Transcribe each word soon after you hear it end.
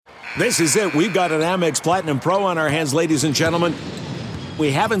This is it. We've got an Amex Platinum Pro on our hands, ladies and gentlemen.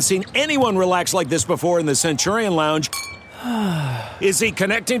 We haven't seen anyone relax like this before in the Centurion Lounge. Is he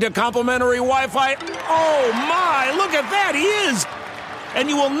connecting to complimentary Wi-Fi? Oh, my. Look at that. He is. And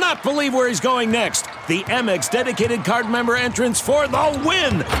you will not believe where he's going next. The Amex dedicated card member entrance for the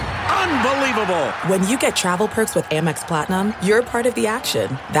win. Unbelievable. When you get travel perks with Amex Platinum, you're part of the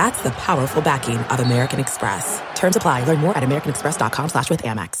action. That's the powerful backing of American Express. Terms apply. Learn more at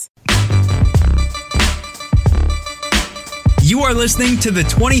americanexpress.com/withAmex. You are listening to the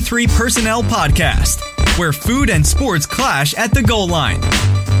 23 Personnel Podcast, where food and sports clash at the goal line.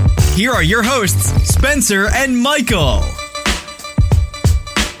 Here are your hosts, Spencer and Michael.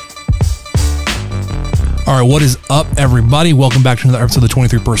 All right, what is up, everybody? Welcome back to another episode of the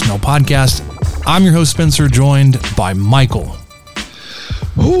 23 Personnel Podcast. I'm your host, Spencer, joined by Michael.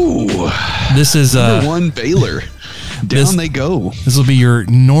 Ooh, this is number one Baylor. Down they go. This will be your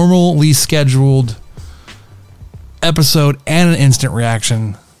normally scheduled episode and an instant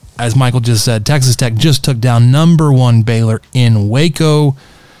reaction. As Michael just said, Texas Tech just took down number one Baylor in Waco,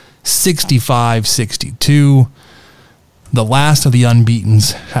 65-62. The last of the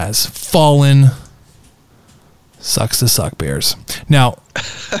unbeatens has fallen. Sucks to suck, Bears. Now,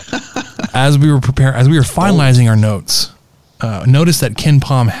 as we were finalizing our notes, notice that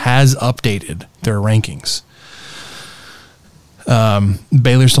KenPom has updated their rankings.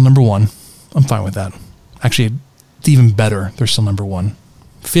 Baylor's still number one. I'm fine with that. Actually, it's even better. They're still number one.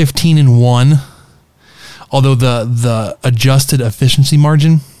 15-1. Although the adjusted efficiency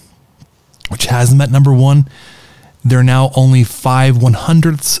margin, which has them at number one, they're now only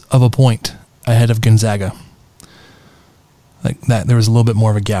 5/100ths of a point ahead of Gonzaga. Like that, there was a little bit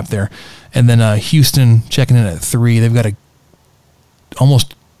more of a gap there. And then Houston checking in at 3. They've got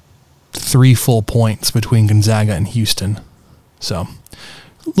almost 3 full points between Gonzaga and Houston. So a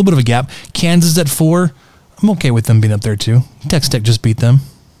little bit of a gap. Kansas at 4. I'm okay with them being up there too. Texas Tech just beat them.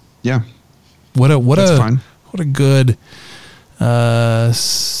 Yeah. That's fine. What a good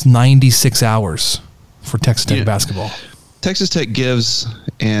 96 hours for Texas Tech basketball. Texas Tech gives,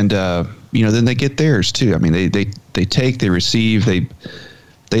 and then they get theirs too. I mean, they take, they receive, they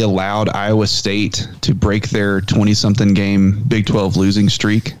allowed Iowa State to break their 20-something game Big 12 losing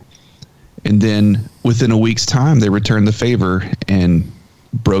streak, and then within a week's time, they returned the favor and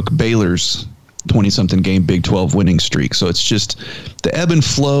broke Baylor's 20-something game Big 12 winning streak. So it's just the ebb and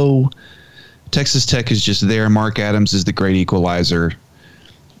flow. Texas Tech is just there. Mark Adams is the great equalizer.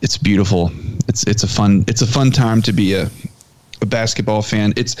 It's beautiful. It's a fun time to be a basketball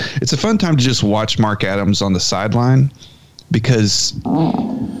fan. It's a fun time to just watch Mark Adams on the sideline, because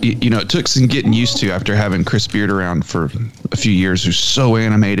it took some getting used to after having Chris Beard around for a few years, who's so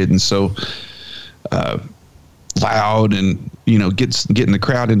animated and so loud, and getting the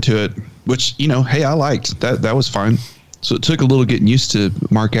crowd into it, which hey, I liked that. That was fine. So it took a little getting used to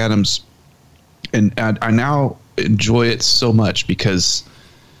Mark Adams, and I now enjoy it so much because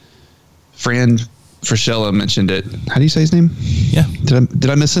Fran Fraschilla mentioned it. How do you say his name? Yeah. Did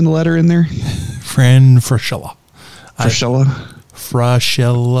I miss a letter in there? Fran Fraschilla. Fraschilla?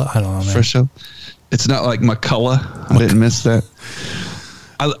 I don't know, man. Fraschilla. It's not like McCullough. I didn't miss that.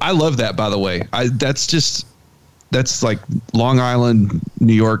 I love that, by the way. That's like Long Island,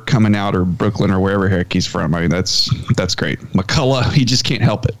 New York coming out, or Brooklyn, or wherever heck he's from. I mean, that's great. McCullough, he just can't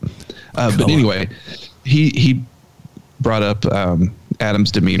help it. But anyway, he brought up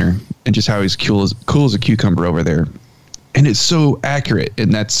Adams' demeanor and just how he's cool as a cucumber over there. And it's so accurate.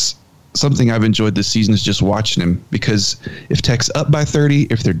 And that's something I've enjoyed this season, is just watching him, because if Tech's up by 30,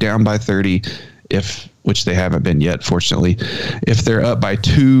 if they're down by 30, which they haven't been yet, fortunately, if they're up by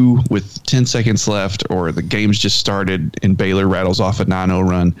 2 with 10 seconds left, or the game's just started and Baylor rattles off a 9-0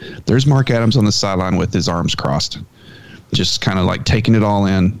 run, there's Mark Adams on the sideline with his arms crossed, just kind of like taking it all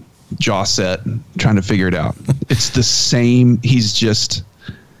in, jaw set, trying to figure it out. It's the same. He's just,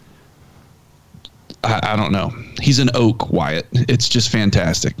 I don't know. He's an oak, Wyatt. It's just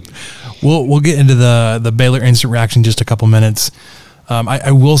fantastic. We'll get into the Baylor instant reaction in just a couple minutes.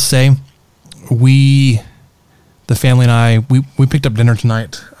 I will say, the family and I, we picked up dinner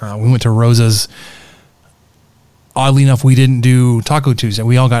tonight. We went to Rosa's. Oddly enough, we didn't do Taco Tuesday.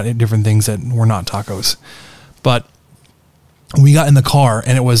 We all got different things that were not tacos. But we got in the car,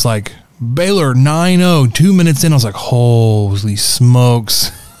 and it was like, Baylor 9-0, 2 minutes in. I was like, holy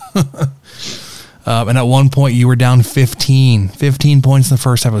smokes. And at one point, you were down 15 points in the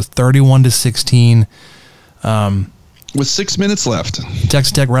first half. It was 31-16. With 6 minutes left.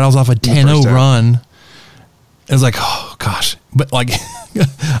 Texas Tech rattles off a 10-0 run. It was like, oh, gosh. But, like,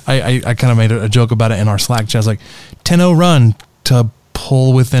 I kind of made a joke about it in our Slack chat. I was like, 10-0 run to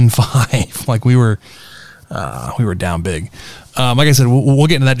pull within 5. Like we were down big. Like I said, we'll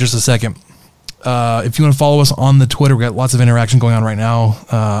get into that in just a second. If you want to follow us on the Twitter, we've got lots of interaction going on right now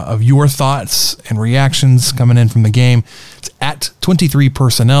of your thoughts and reactions coming in from the game. It's at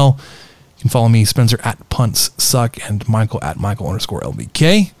 23personnel. You can follow me, Spencer, at puntssuck, and Michael at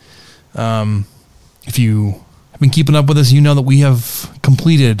Michael_LBK. If you have been keeping up with us, you know that we have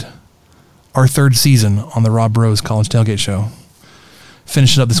completed our 3rd season on the Rob Rose College Tailgate Show.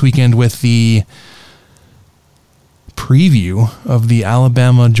 Finished it up this weekend with the preview of the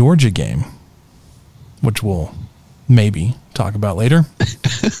Alabama-Georgia game, which we'll maybe talk about later.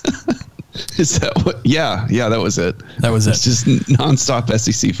 Is that what? Yeah, that was it. That was it. It's just nonstop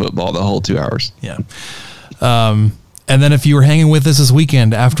SEC football the whole 2 hours. Yeah. And then if you were hanging with us this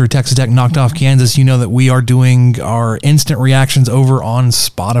weekend after Texas Tech knocked off Kansas, you know that we are doing our instant reactions over on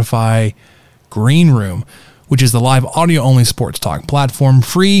Spotify Green Room, which is the live audio-only sports talk platform,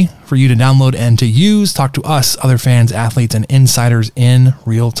 free for you to download and to use. Talk to us, other fans, athletes, and insiders in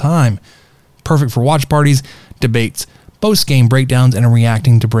real time. Perfect for watch parties, debates, post-game breakdowns, and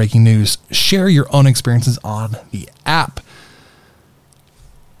reacting to breaking news. Share your own experiences on the app.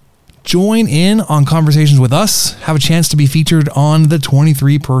 Join in on conversations with us. Have a chance to be featured on the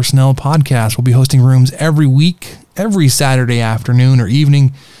 23 Personnel podcast. We'll be hosting rooms every week, every Saturday afternoon or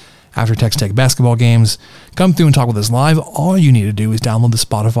evening after Texas Tech basketball games. Come through and talk with us live. All you need to do is download the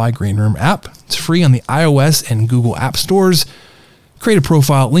Spotify Green Room app. It's free on the iOS and Google app stores. Create a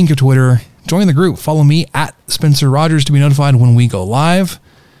profile, link your Twitter, join the group. Follow me at Spencer Rogers to be notified when we go live.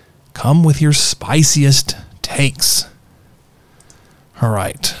 Come with your spiciest takes. All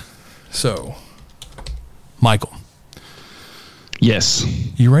right. So, Michael. Yes.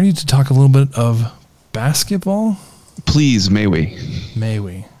 You ready to talk a little bit of basketball? Please, may we? May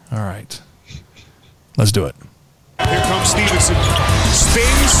we? All right. Let's do it. Here comes Stevenson.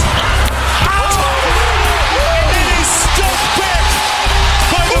 Spins. Oh! And it is stuck back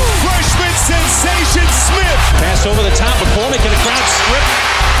by the freshman sensation Smith. Pass over the top. McCormick in the crowd stripped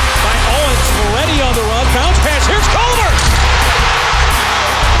by Owens. Moretti on the run. Bounce pass. Here's Culver.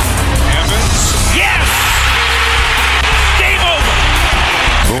 Yes! Game over!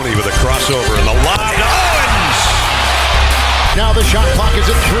 Mooney with a crossover and the lob to Owens! Now the shot clock is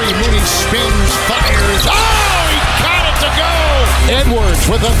at 3. Mooney spins, fires. Oh, he got it to go! Edwards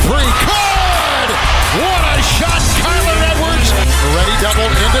with a 3. Good! What a shot, Kyler Edwards! Moretti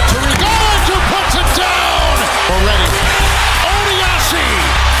doubled into Tariq. Owens who puts it down! Moretti. Odiasi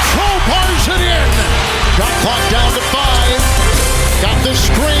crowbars it in! Shot clock down to 5. Got the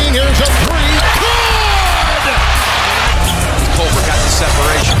screen, here's a 3. Good! Culver got the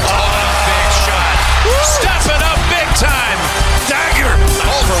separation. Oh, big shot. Stepping up big time. Dagger.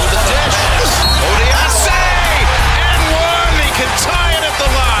 Culver on the dish. Odiase! And one. He can tie it at the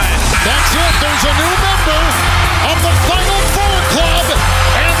line. That's it. There's a new member of the Final Four Club,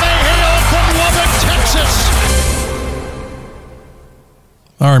 and they hail from Lubbock, Texas.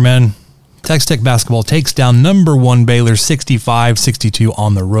 All right, man. Texas Tech basketball takes down number 1 Baylor 65-62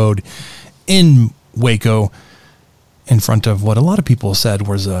 on the road in Waco in front of what a lot of people said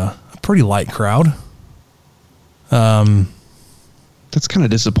was a pretty light crowd. That's kind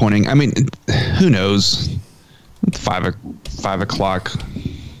of disappointing. I mean, who knows? 5 o'clock.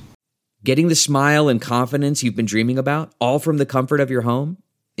 Getting the smile and confidence you've been dreaming about, all from the comfort of your home,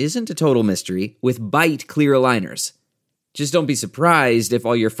 isn't a total mystery with Byte clear aligners. Just don't be surprised if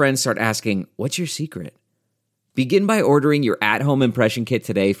all your friends start asking, what's your secret? Begin by ordering your at-home impression kit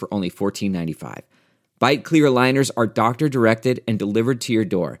today for only $14.95. Byte clear aligners are doctor-directed and delivered to your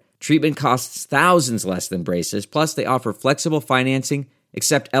door. Treatment costs thousands less than braces, plus they offer flexible financing,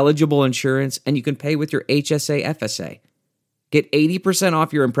 accept eligible insurance, and you can pay with your HSA FSA. Get 80%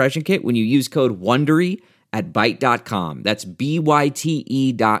 off your impression kit when you use code WONDERY at Byte.com. That's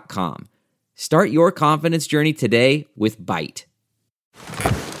BYTE.com. Start your confidence journey today with Byte.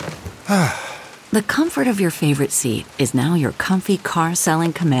 The comfort of your favorite seat is now your comfy car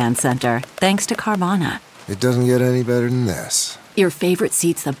selling command center, thanks to Carvana. It doesn't get any better than this. Your favorite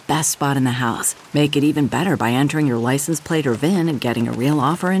seat's the best spot in the house. Make it even better by entering your license plate or VIN and getting a real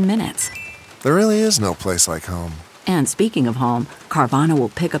offer in minutes. There really is no place like home. And speaking of home, Carvana will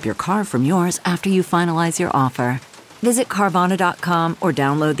pick up your car from yours after you finalize your offer. Visit Carvana.com or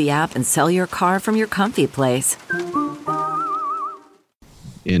download the app and sell your car from your comfy place.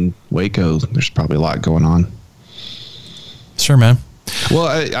 In Waco, there's probably a lot going on. Sure, man. Well,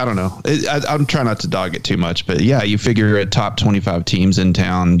 I don't know. I'm trying not to dog it too much, but yeah, you figure at top 25 teams in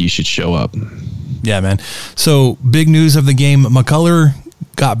town, you should show up. Yeah, man. So big news of the game. McCullough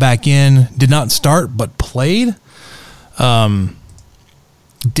got back in, did not start, but played.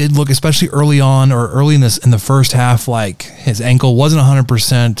 did look, especially early on or early in the first half, like his ankle wasn't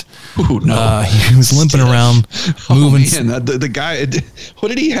 100%. Ooh, no. He was limping around, moving. Oh, man, the guy, what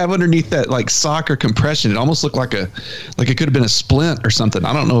did he have underneath that like sock or compression? It almost looked like it could have been a splint or something.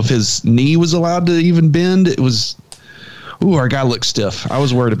 I don't know if his knee was allowed to even bend. It was, our guy looked stiff. I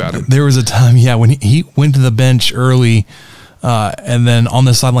was worried about him. There was a time, when he went to the bench early, and then on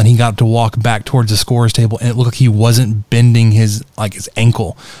the sideline, he got to walk back towards the scorer's table, and it looked like he wasn't bending his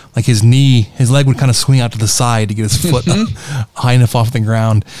ankle. Like his leg would kind of swing out to the side to get his foot high enough off the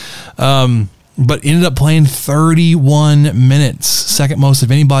ground. But ended up playing 31 minutes, second most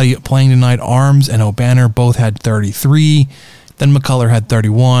of anybody playing tonight. Arms and O'Banner both had 33. Then McCullough had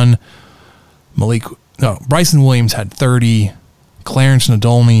 31. Bryson Williams had 30. Clarence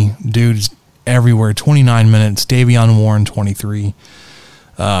Nadolny, dudes everywhere, 29 minutes. Davion Warren, 23.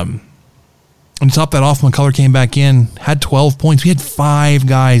 And to top that off, McCullough came back in, had 12 points. We had 5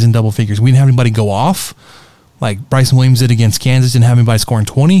 guys in double figures. We didn't have anybody go off like Bryson Williams did against Kansas. Didn't have anybody scoring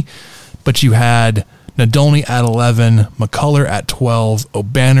 20. But you had Nadolny at 11, McCullough at 12,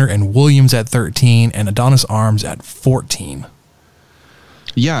 O'Banner and Williams at 13, and Adonis Arms at 14.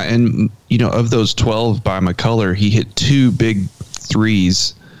 Yeah, and, of those 12 by McCullough, he hit 2 big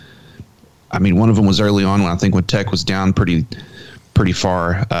threes. I mean, one of them was early on when Tech was down pretty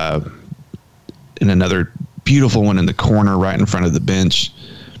far, and another beautiful one in the corner right in front of the bench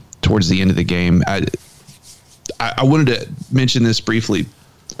towards the end of the game. I wanted to mention this briefly.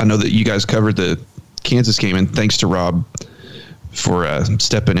 I know that you guys covered the Kansas game, and thanks to Rob for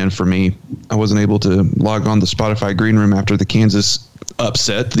stepping in for me. I wasn't able to log on the Spotify Green Room after the Kansas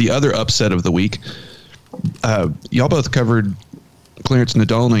upset, the other upset of the week. Y'all both covered Clarence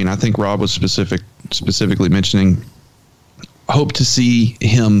Nadolny, and I think Rob was specifically mentioning hope to see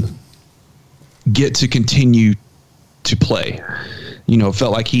him get to continue to play.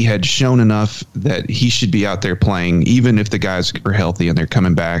 Felt like he had shown enough that he should be out there playing, even if the guys are healthy and they're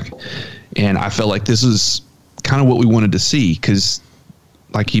coming back. And I felt like this is kind of what we wanted to see, because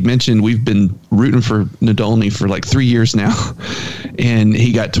like he mentioned, we've been rooting for Nadolny for like 3 years now. And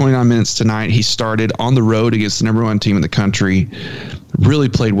he got 29 minutes tonight. He started on the road against the number 1 team in the country. Really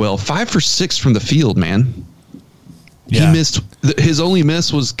played well. 5 for 6 from the field, man. Yeah. He missed. His only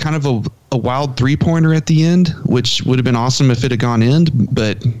miss was kind of a wild 3-pointer at the end, which would have been awesome if it had gone in,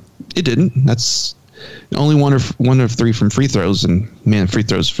 but it didn't. That's only one of 3 from free throws, and man, free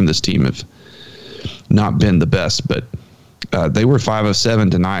throws from this team have not been the best. But they were 5 of 7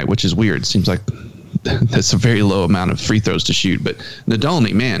 tonight, which is weird. Seems like that's a very low amount of free throws to shoot. But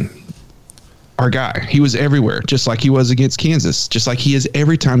Nadolny, man, our guy, he was everywhere, just like he was against Kansas, just like he is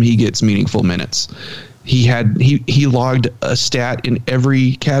every time he gets meaningful minutes. He logged a stat in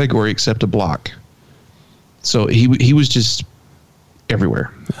every category except a block. So he was just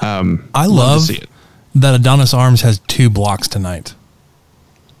everywhere. I love that Adonis Arms has 2 blocks tonight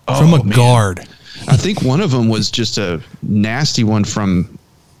from a guard. I think one of them was just a nasty one from,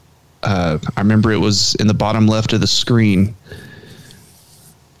 I remember it was in the bottom left of the screen.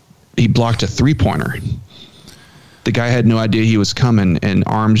 He blocked a 3-pointer. The guy had no idea he was coming, and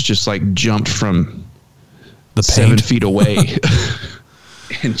Arms just like jumped from the 7 feet away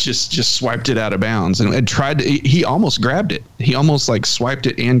and just swiped it out of bounds and tried to, he almost grabbed it. He almost like swiped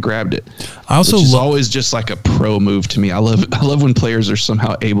it and grabbed it. I also which is always just like a pro move to me. I love when players are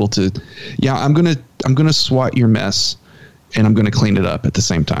somehow able to, I'm going to swat your mess and I'm going to clean it up at the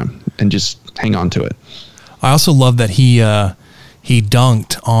same time and just hang on to it. I also love that he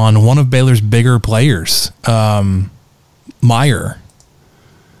dunked on one of Baylor's bigger players, Meyer.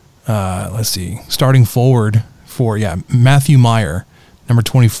 Let's see, starting forward for Matthew Meyer, number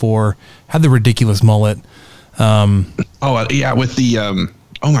 24, had the ridiculous mullet. With the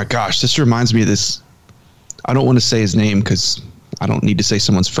oh my gosh, this reminds me of this. I don't want to say his name because I don't need to say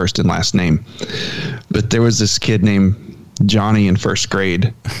someone's first and last name, but there was this kid named Johnny in first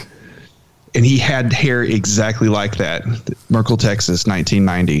grade, and he had hair exactly like that. Merkel, Texas,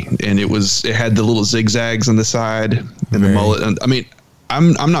 1990, and it had the little zigzags on the side and the mullet. And, I mean,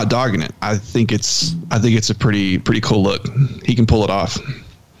 I'm not dogging it. I think it's a pretty cool look. He can pull it off.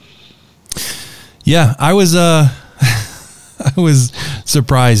 Yeah, I was I was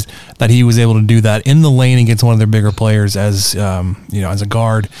surprised that he was able to do that in the lane against one of their bigger players as as a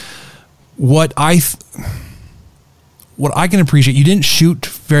guard. What I can appreciate, you didn't shoot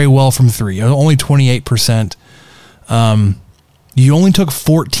very well from 3. Only 28%. You only took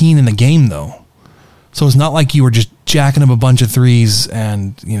 14 in the game though. So it's not like you were just jacking up a bunch of threes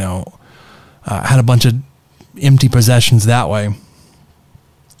and, had a bunch of empty possessions that way.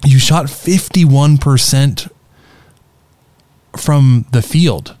 You shot 51% from the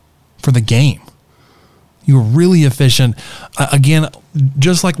field for the game. You were really efficient. Again,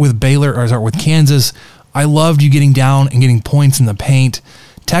 just like with with Kansas, I loved you getting down and getting points in the paint.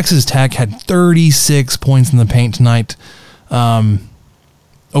 Texas Tech had 36 points in the paint tonight.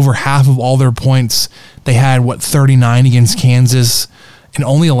 Over half of all their points. They had 39 against Kansas, and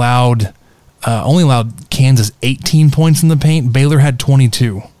only allowed Kansas 18 points in the paint. Baylor had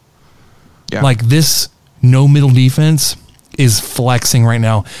 22. Yeah. Like, this no middle defense is flexing right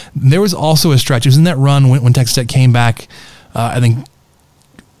now. There was also a stretch. It was in that run when Texas Tech came back. I think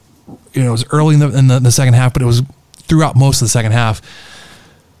it was early in the second half, but it was throughout most of the second half.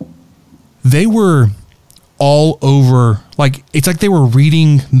 They were all over, like, it's like they were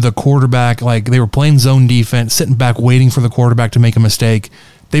reading the quarterback, like they were playing zone defense, sitting back waiting for the quarterback to make a mistake.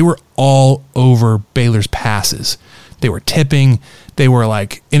 They were all over Baylor's passes. They were tipping, they were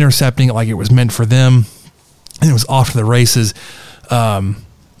like intercepting it like it was meant for them, and it was off to the races.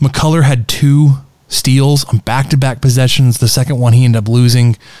 McCullough had 2 steals on back-to-back possessions. The second one he ended up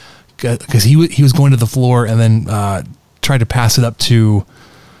losing because he was going to the floor and then tried to pass it up to,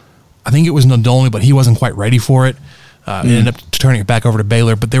 I think it was Nadolny, but he wasn't quite ready for it. Ended up turning it back over to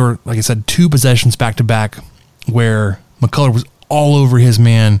Baylor. But there were, like I said, 2 possessions back-to-back where McCullough was all over his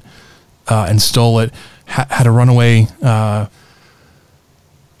man and stole it. Had a runaway, not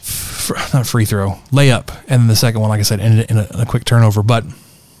free throw, layup. And then the second one, like I said, ended in a quick turnover. But,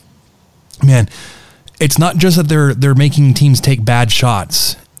 man, it's not just that they're making teams take bad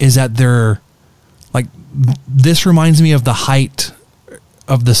shots. Is that they're, like, this reminds me of the height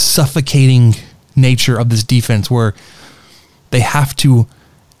of the suffocating nature of this defense, where they have to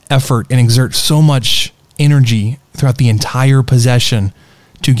effort and exert so much energy throughout the entire possession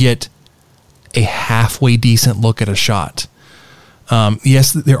to get a halfway decent look at a shot.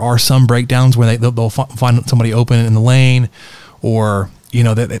 Yes, there are some breakdowns where they'll find somebody open in the lane, or, you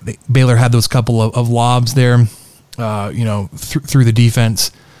know, Baylor had those couple of lobs there, through the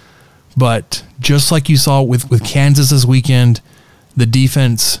defense. But just like you saw with Kansas this weekend, the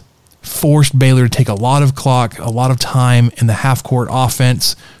defense forced Baylor to take a lot of clock, a lot of time in the half-court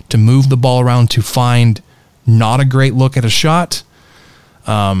offense to move the ball around to find not a great look at a shot.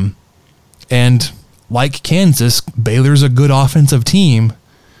 And like Kansas, Baylor's a good offensive team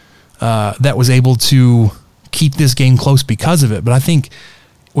that was able to keep this game close because of it. But I think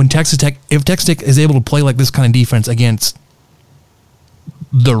if Texas Tech is able to play like this kind of defense against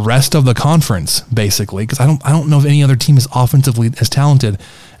the rest of the conference, basically, because I don't know if any other team is offensively as talented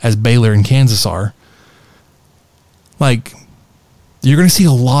as Baylor and Kansas are. Like, you're going to see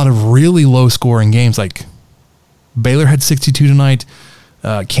a lot of really low scoring games. Like, Baylor had 62 tonight.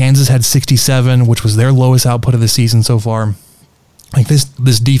 Kansas had 67, which was their lowest output of the season so far. Like,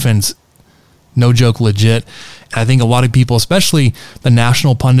 this defense, no joke, legit. And I think a lot of people, especially the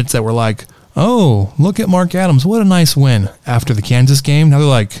national pundits that were like, oh, look at Mark Adams, what a nice win after the Kansas game. Now they're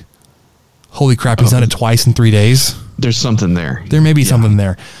like, holy crap, he's done it twice in 3 days. There's something there. There may be something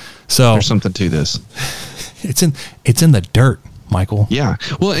there. So there's something to this. It's in the dirt, Michael. Yeah.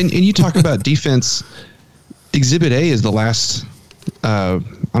 Well, and you talk about defense. Exhibit A is the last, I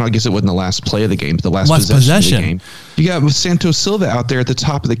guess it wasn't the last play of the game, but the last possession of the game. You got Santos Silva out there at the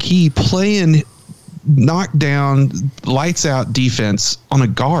top of the key playing knockdown, lights out defense on a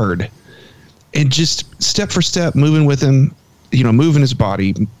guard, and just step for step moving with him, moving his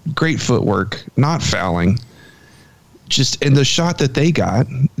body, great footwork, not fouling. And the shot that they got,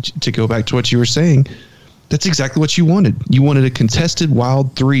 to go back to what you were saying, that's exactly what you wanted. You wanted a contested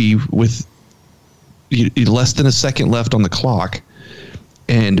wild 3 with less than a second left on the clock,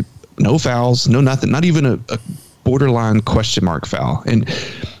 and no fouls, no nothing, not even a borderline question mark foul. And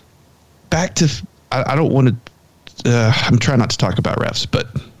back to, I don't want to, I'm trying not to talk about refs, but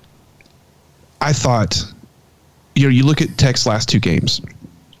I thought, you look at Tech's last 2 games.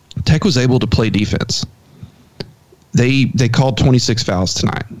 Tech was able to play defense. They called 26 fouls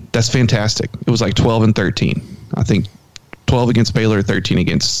tonight. That's fantastic. It was like 12 and 13. I think 12 against Baylor, 13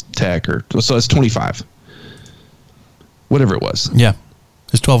 against Tech, so it's 25. Whatever it was. Yeah.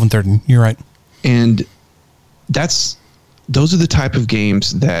 It's 12 and 13. You're right. And those are the type of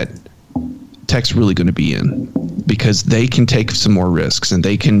games that Tech's really going to be in, because they can take some more risks and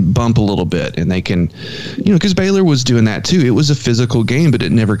they can bump a little bit, and they can, because Baylor was doing that too. It was a physical game, but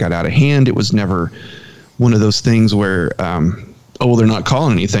it never got out of hand. It was never one of those things where, they're not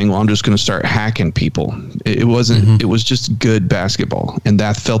calling anything. Well, I'm just going to start hacking people. It wasn't, It was just good basketball. And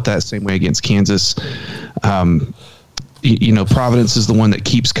that felt that same way against Kansas. Providence is the one that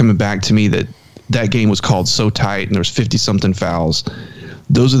keeps coming back to me, that game was called so tight and there was 50 something fouls.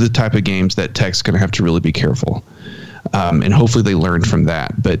 Those are the type of games that Tech's going to have to really be careful. And hopefully they learned from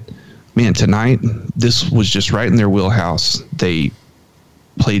that. But man, tonight, this was just right in their wheelhouse. They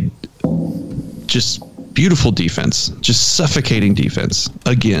played just beautiful defense, just suffocating defense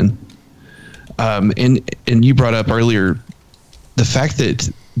again. And you brought up earlier the fact that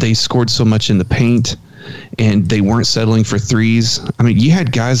they scored so much in the paint and they weren't settling for threes. I mean, you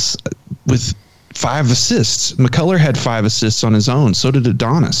had guys with 5 assists. McCullough had 5 assists on his own. So did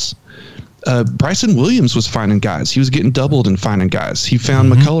Adonis. Bryson Williams was finding guys. He was getting doubled and finding guys. He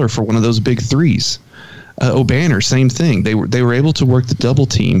found McCullough for one of those big threes. O'Banner, same thing. They were able to work the double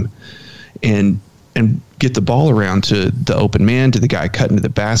team and get the ball around to the open man, to the guy cutting to the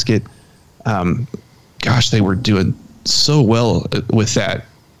basket. Gosh, they were doing so well with that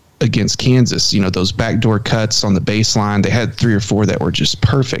against Kansas. You know, those backdoor cuts on the baseline. They had 3 or 4 that were just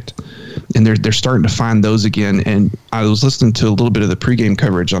perfect, and they're starting to find those again. And I was listening to a little bit of the pregame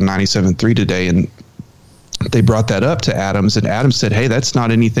coverage on 97.3 today, and they brought that up to Adams, and Adams said, "Hey, that's not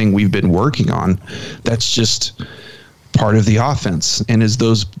anything we've been working on. That's just part of the offense." And as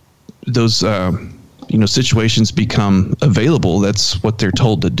those situations become available, that's what they're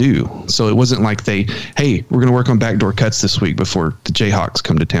told to do. So it wasn't like hey, we're going to work on backdoor cuts this week before the Jayhawks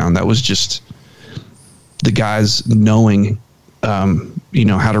come to town. That was just the guys knowing,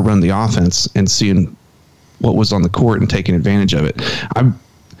 how to run the offense and seeing what was on the court and taking advantage of it. I'm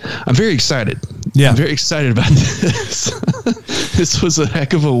very excited. Yeah. I'm very excited about this. This was a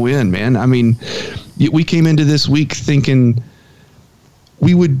heck of a win, man. I mean, we came into this week thinking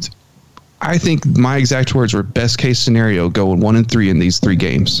I think my exact words were best case scenario going 1-3 in these 3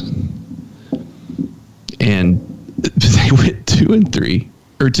 games. And they went 2-3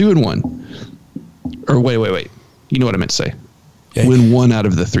 or 2-1 or wait. You know what I meant to say? Yeah. Win 1 out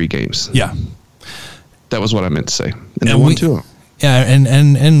of the 3 games. Yeah. That was what I meant to say. And they won 2 of them. Yeah.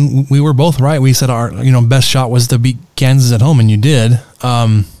 And we were both right. We said our, best shot was to beat Kansas at home, and you did.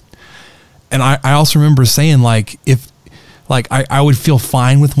 And I also remember saying I would feel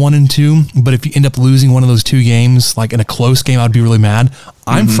fine with 1 and 2, but if you end up losing one of those 2 games, like in a close game, I'd be really mad.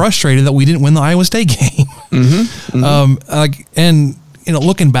 I'm frustrated that we didn't win the Iowa State game.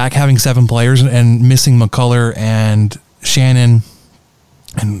 Looking back, having 7 players and missing McCullough and Shannon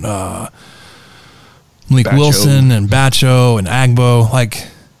and Malik Wilson and Batcho and Agbo,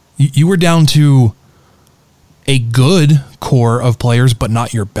 you were down to a good core of players, but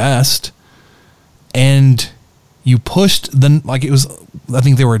not your best. And you pushed I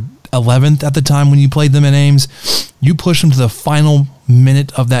think they were 11th at the time when you played them in Ames. You pushed them to the final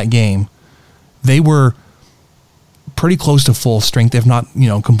minute of that game. They were pretty close to full strength, if not,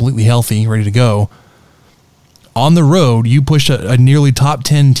 completely healthy, ready to go. On the road, you pushed a nearly top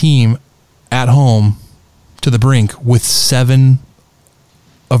 10 team at home to the brink with 7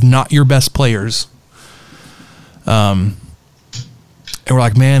 of not your best players. And we're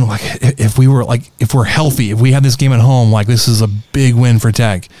like, man, if we're healthy, if we had this game at home, this is a big win for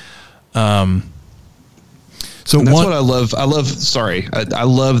Tech. So that's what I love. I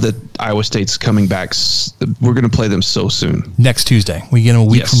love that Iowa State's coming back. We're going to play them so soon. Next Tuesday. We get them a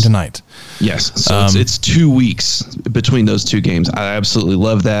week from tonight. Yes. So it's 2 weeks between those 2 games. I absolutely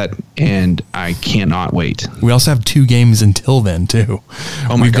love that, and I cannot wait. We also have 2 games until then, too.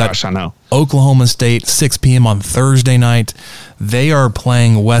 Oh, my gosh, I know. Oklahoma State, 6 p.m. on Thursday night. They are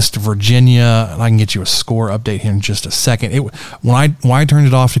playing West Virginia, and I can get you a score update here in just a second. When I turned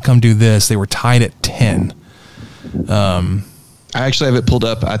it off to come do this, they were tied at 10. I actually have it pulled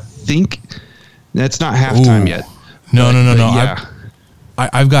up. I think that's not halftime yet. No. Yeah.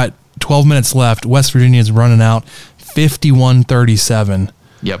 I've got 12 minutes left. West Virginia is running out 51-37.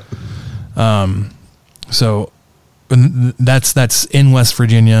 Yep. So that's in West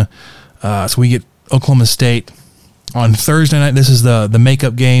Virginia. So we get Oklahoma State on Thursday night. This is the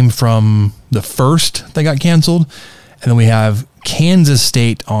makeup game from the first that got canceled. And then we have Kansas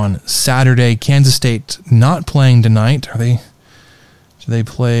State on Saturday. Kansas State not playing tonight. Do they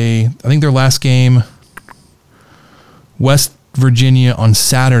play? I think their last game, West Virginia on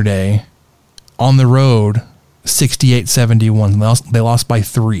Saturday, on the road, 68-71. They lost by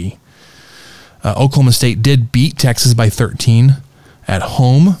 3. Oklahoma State did beat Texas by 13 at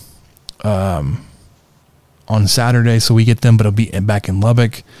home on Saturday, so we get them, but it'll be back in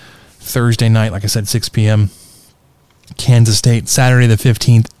Lubbock. Thursday night, like I said, 6 p.m. Kansas State, Saturday the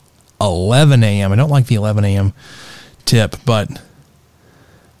 15th, 11 a.m. I don't like the 11 a.m. tip, but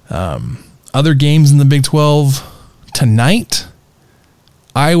other games in the Big 12 tonight,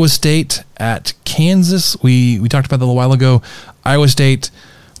 Iowa State at Kansas. We talked about that a little while ago. Iowa State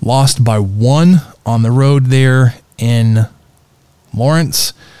lost by 1 on the road there in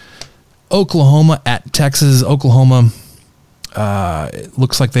Lawrence. Oklahoma at Texas. Oklahoma It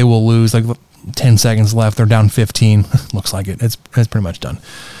looks like they will lose, like 10 seconds left. They're down 15. Looks like it. It's pretty much done.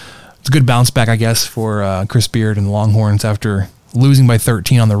 It's a good bounce back, I guess, for Chris Beard and the Longhorns after losing by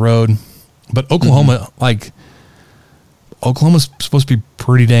 13 on the road. But Oklahoma, Oklahoma's supposed to be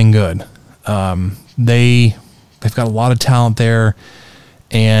pretty dang good. They've got a lot of talent there,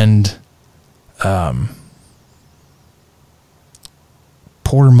 and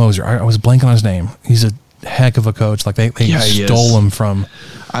Porter Moser, I was blanking on his name. He's a heck of a coach. Like they stole him from.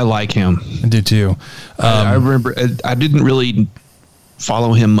 I like him. I did too. I remember I didn't really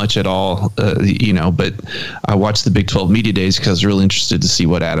follow him much at all, but I watched the Big 12 Media Days because I was really interested to see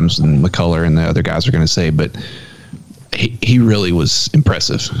what Adams and McCullough and the other guys are going to say. But he really was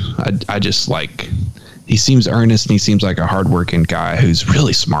impressive. I just he seems earnest and he seems like a hardworking guy who's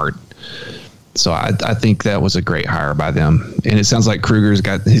really smart. So I think that was a great hire by them. And it sounds like Kruger's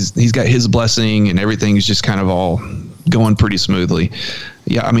got his blessing and everything's just kind of all going pretty smoothly.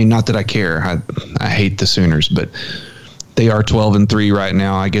 Yeah, I mean, not that I care. I hate the Sooners, but they are 12-3 right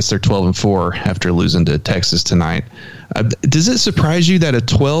now. I guess they're 12-4 after losing to Texas tonight. Does it surprise you that a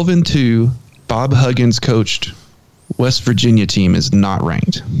 12-2 Bob Huggins coached West Virginia team is not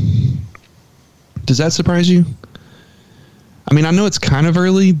ranked? Does that surprise you? I mean, I know it's kind of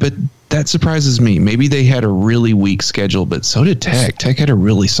early, but that surprises me. Maybe they had a really weak schedule, but so did Tech. Tech had a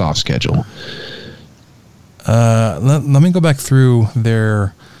really soft schedule. Let me go back through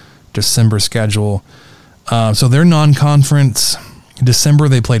their December schedule. So their non-conference December,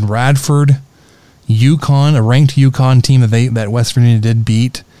 they played Radford, UConn, a ranked UConn team that West Virginia did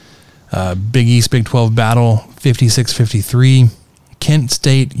beat. Big East, Big 12 battle, 56-53. Kent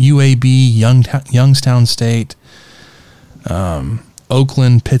State, UAB, Youngstown State,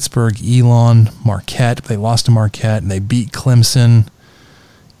 Oakland, Pittsburgh, Elon, Marquette. They lost to Marquette, and they beat Clemson,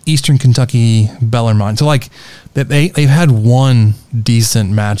 Eastern Kentucky, Bellarmine. So they've had one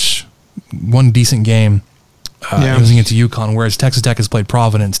decent match, one decent game. Losing it to UConn, whereas Texas Tech has played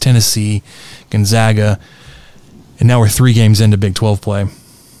Providence, Tennessee, Gonzaga, and now we're 3 games into Big 12 play.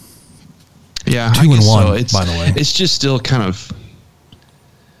 Yeah, 2-1, by the way. It's just still kind of,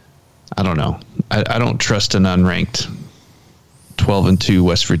 I don't know. I don't trust an unranked 12-2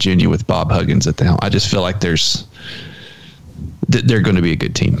 West Virginia with Bob Huggins at the helm. I just feel like they're going to be a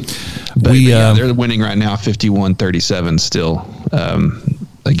good team. But they're winning right now 51-37 still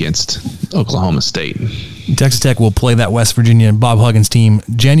against Oklahoma State. Texas Tech will play that West Virginia Bob Huggins team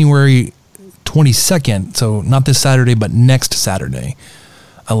January 22nd, so not this Saturday, but next Saturday,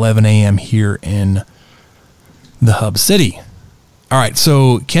 11 a.m. here in the Hub City. All right,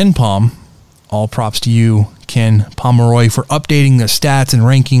 so Ken Palm, all props to you, Ken Pomeroy, for updating the stats and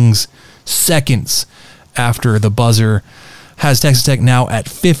rankings seconds after the buzzer. Has Texas Tech now at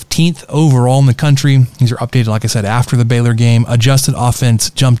 15th overall in the country. These are updated, like I said, after the Baylor game. Adjusted offense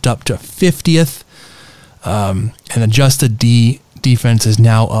jumped up to 50th. And adjusted defense is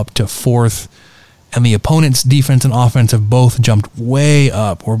now up to 4th. And the opponent's defense and offense have both jumped way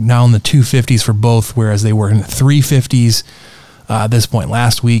up. We're now in the 250s for both, whereas they were in the 350s at this point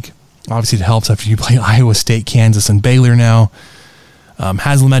last week. Obviously, it helps after you play Iowa State, Kansas, and Baylor now.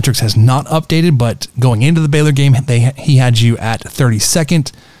 Haslametrics has not updated, but going into the Baylor game, he had you at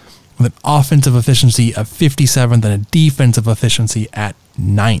 32nd with an offensive efficiency of 57th and a defensive efficiency at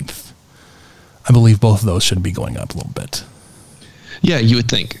 9th. I believe both of those should be going up a little bit. Yeah, you would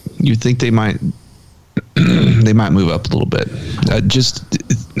think. You'd think they might move up a little bit.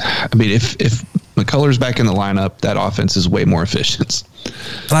 If McCullough's back in the lineup, that offense is way more efficient.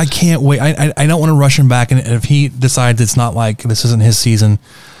 And I can't wait. I don't want to rush him back. And if he decides it's not like this isn't his season,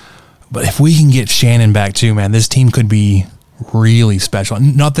 but if we can get Shannon back too, man, this team could be really special.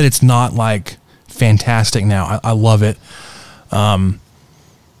 Not that it's not like fantastic now. I love it.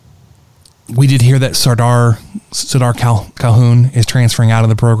 We did hear that Sardar Calhoun is transferring out of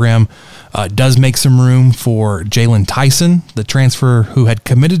the program. Does make some room for Jalen Tyson, the transfer who had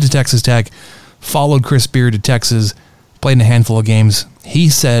committed to Texas Tech, followed Chris Beard to Texas, played in a handful of games.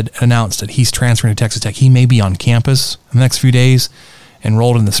 He announced that he's transferring to Texas Tech. He may be on campus in the next few days,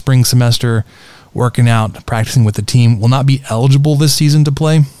 enrolled in the spring semester, working out, practicing with the team. Will not be eligible this season to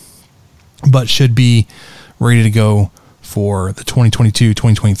play, but should be ready to go for the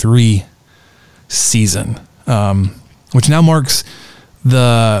 2022-2023 season, which now marks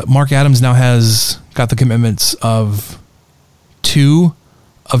Mark Adams now has got the commitments of 2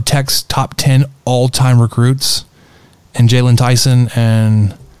 of Tech's top 10 all-time recruits, and Jalen Tyson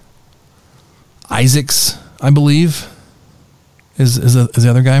and Isaacs, I believe, is the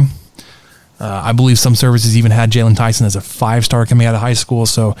other guy. I believe some services even had Jalen Tyson as a 5-star coming out of high school,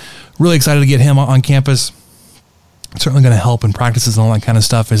 so really excited to get him on campus. certainly going to help in practices and all that kind of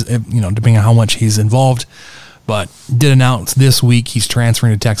stuff, is, depending on how much he's involved. But did announce this week he's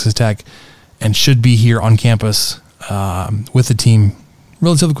transferring to Texas Tech and should be here on campus with the team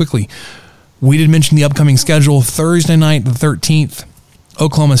relatively quickly. We did mention the upcoming schedule. Thursday night, the 13th,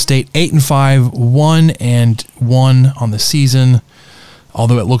 Oklahoma State 8-5, 1-1 on the season.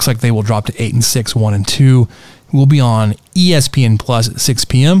 Although it looks like they will drop to 8-6, 1-2. We'll be on ESPN Plus at 6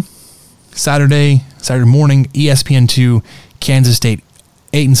 p.m. Saturday morning, ESPN2, Kansas State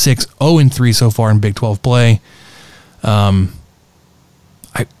 8-6, 0-3 so far in Big 12 play. I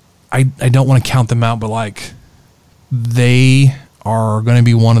don't want to count them out, but they are going to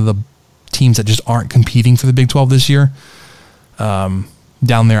be one of the teams that just aren't competing for the Big 12 this year. Down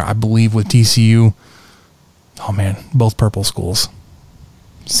there, I believe, with TCU. Oh man, both purple schools.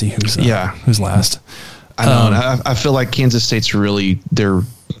 See who's last. I know. And I feel like Kansas State's really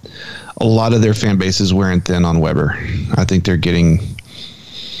a lot of their fan base is wearing thin on Weber. I think they're getting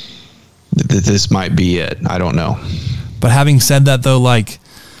that this might be it. I don't know. But having said that, though,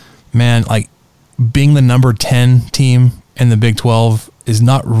 being the number 10 team in the Big 12 is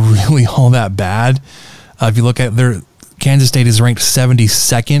not really all that bad. If you look at Kansas State is ranked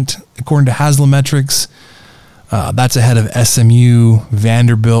 72nd according to Haslametrics. That's ahead of SMU,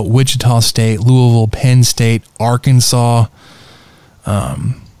 Vanderbilt, Wichita State, Louisville, Penn State, Arkansas,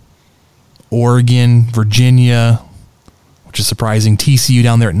 Oregon, Virginia, which is surprising. TCU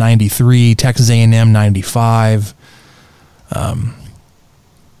down there at 93, Texas A&M 95. It's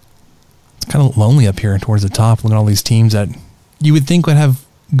kind of lonely up here towards the top. Looking at all these teams that you would think would have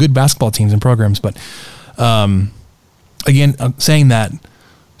good basketball teams and programs, but again, saying that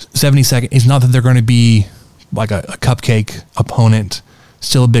 72nd is not that they're going to be like a cupcake opponent,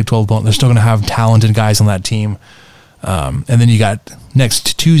 still a Big 12 opponent. They're still going to have talented guys on that team. And then you got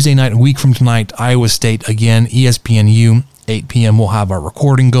next Tuesday night, a week from tonight, Iowa State again, ESPNU, 8 p.m. We'll have our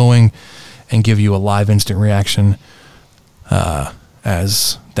recording going and give you a live instant reaction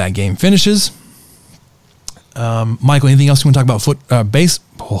as that game finishes. Michael, anything else you want to talk about?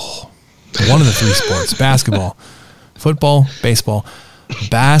 Baseball. One of the three sports. Basketball. Football, baseball,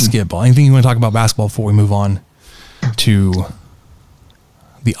 basketball. Anything you want to talk about basketball before we move on to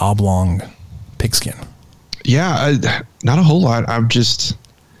the oblong pigskin? Yeah, not a whole lot. I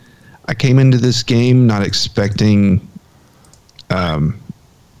came into this game not expecting. I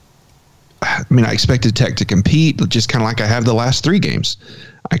expected Tech to compete, just kind of like I have the last three games.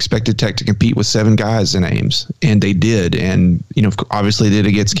 I expected Tech to compete with 7 guys in Ames, and they did. And, obviously they did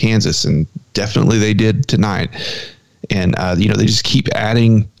against Kansas, and definitely they did tonight. And, they just keep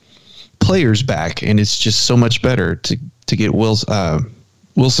adding players back, and it's just so much better to get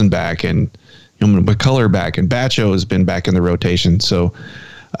Wilson back and McCullough back, and Batcho has been back in the rotation. So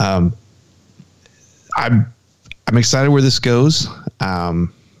I'm excited where this goes.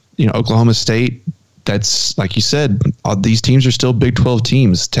 Oklahoma State, that's like you said, all these teams are still Big 12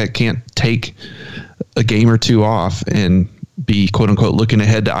 teams. Tech can't take a game or two off and be quote unquote looking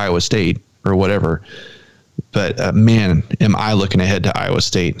ahead to Iowa State or whatever. But man, am I looking ahead to Iowa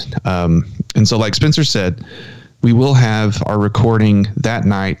State. And so like Spencer said, we will have our recording that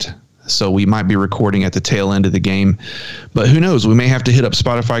night. So we might be recording at the tail end of the game, but who knows? We may have to hit up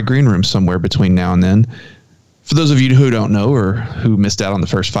Spotify Green Room somewhere between now and then. For those of you who don't know or who missed out on the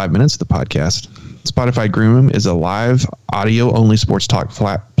first 5 minutes of the podcast, Spotify Green Room is a live audio-only sports talk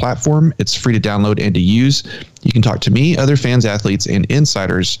platform. It's free to download and to use. You can talk to me, other fans, athletes, and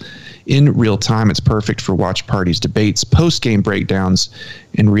insiders in real time. It's perfect for watch parties, debates, post-game breakdowns,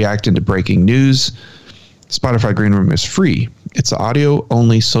 and reacting to breaking news. Spotify Green Room is free. It's an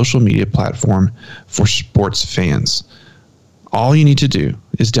audio-only social media platform for sports fans. All you need to do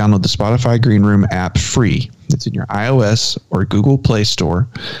is download the Spotify Green Room app free. It's in your iOS or Google Play Store.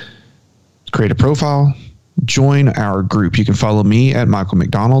 Create a profile, join our group. You can follow me at Michael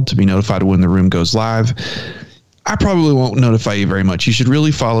McDonald to be notified when the room goes live. I probably won't notify you very much. You should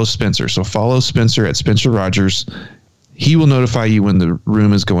really follow Spencer. So follow Spencer at Spencer Rogers. He will notify you when the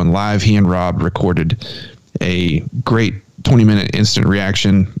room is going live. He and Rob recorded a great 20-minute instant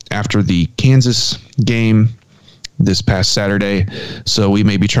reaction after the Kansas game this past Saturday. So we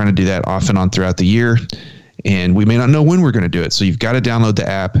may be trying to do that off and on throughout the year, and we may not know when we're going to do it. So you've got to download the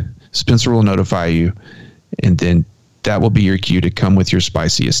app. Spencer will notify you, and then that will be your cue to come with your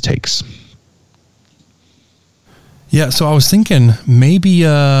spiciest takes. Yeah, so I was thinking maybe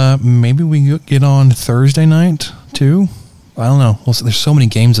we get on Thursday night too. I don't know. There's so many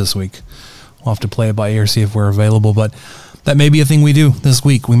games this week. We'll have to play it by ear, see if we're available, but that may be a thing we do this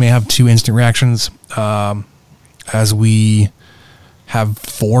week. We may have 2 instant reactions as we have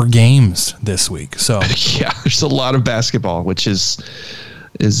 4 games this week. So yeah, there's a lot of basketball, which is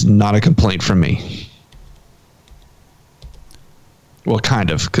not a complaint from me. Well,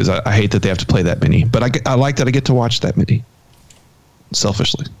 kind of, because I hate that they have to play that many, but I like that I get to watch that many.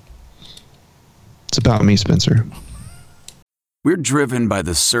 Selfishly, it's about me, Spencer. We're driven by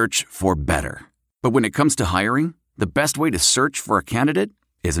the search for better, but when it comes to hiring, the best way to search for a candidate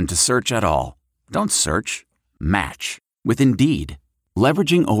isn't to search at all. Don't search. Match with Indeed.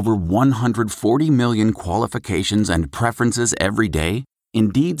 Leveraging over 140 million qualifications and preferences every day,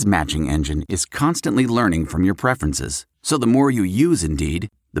 Indeed's matching engine is constantly learning from your preferences. So the more you use Indeed,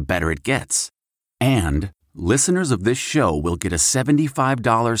 the better it gets. And listeners of this show will get a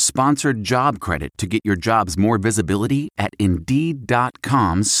 $75 sponsored job credit to get your jobs more visibility at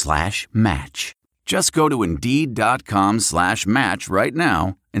Indeed.com/match. Just go to Indeed.com/match right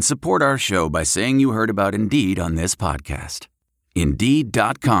now and support our show by saying you heard about Indeed on this podcast.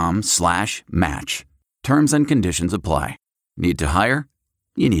 Indeed.com/match. Terms and conditions apply. Need to hire?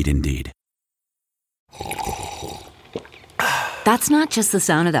 You need Indeed. That's not just the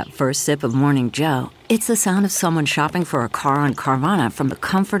sound of that first sip of Morning Joe. It's the sound of someone shopping for a car on Carvana from the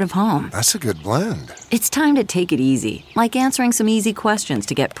comfort of home. That's a good blend. It's time to take it easy, like answering some easy questions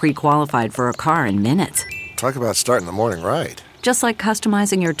to get pre-qualified for a car in minutes. Talk about starting the morning right. Just like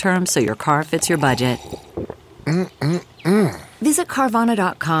customizing your terms so your car fits your budget. Visit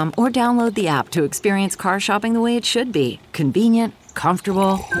Carvana.com or download the app to experience car shopping the way it should be. Convenient,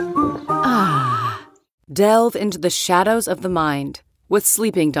 comfortable. Delve into the shadows of the mind with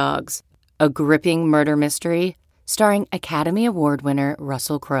Sleeping Dogs, a gripping murder mystery starring Academy Award winner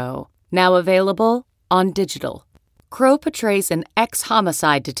Russell Crowe. Now available on digital. Crowe portrays an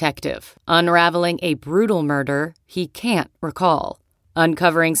ex-homicide detective unraveling a brutal murder he can't recall.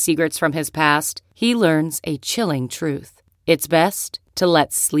 Uncovering secrets from his past, he learns a chilling truth. It's best to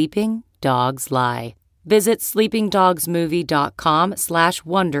let sleeping dogs lie. Visit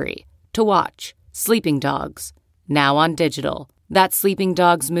sleepingdogsmovie.com/Wondery to watch Sleeping Dogs, now on digital. That's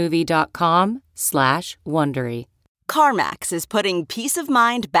sleepingdogsmovie.com/Wondery. CarMax is putting peace of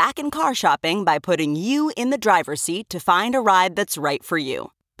mind back in car shopping by putting you in the driver's seat to find a ride that's right for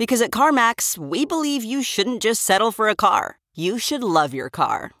you. Because at CarMax, we believe you shouldn't just settle for a car. You should love your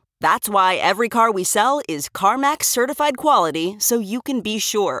car. That's why every car we sell is CarMax certified quality, so you can be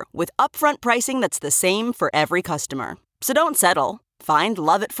sure with upfront pricing that's the same for every customer. So don't settle. Find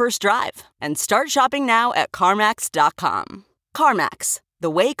love at first drive and start shopping now at CarMax.com. CarMax,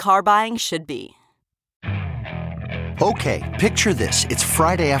 the way car buying should be. Okay, picture this. It's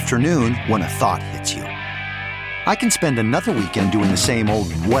Friday afternoon when a thought hits you. I can spend another weekend doing the same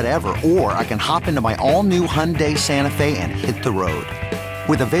old whatever, or I can hop into my all-new Hyundai Santa Fe and hit the road.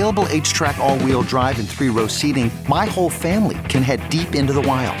 With available H-Track all-wheel drive and 3-row seating, my whole family can head deep into the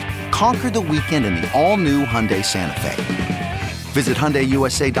wild. Conquer the weekend in the all-new Hyundai Santa Fe. Visit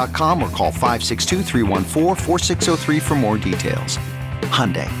HyundaiUSA.com or call 562-314-4603 for more details.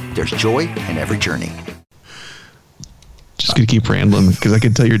 Hyundai, there's joy in every journey. Just gonna keep rambling because I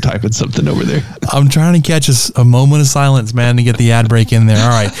can tell you're typing something over there. I'm trying to catch a moment of silence, man, to get the ad break in there.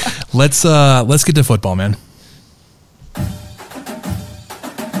 All right, let's get to football, man.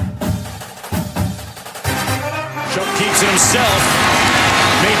 Chubb keeps it himself.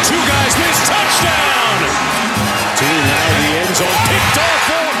 Made 2 guys miss. Touchdown! To now the end zone. Picked off,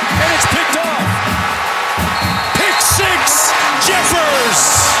 and it's picked off. Pick 6. Jeffers.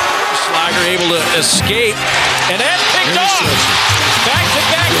 Sliger able to escape, and then picked off.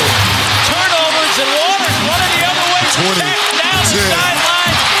 Back-to-back turnovers, and Waters running the other way. 20, down the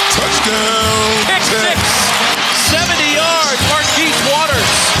sideline. Touchdown. Pick 6. 70 yards. Marquise Waters.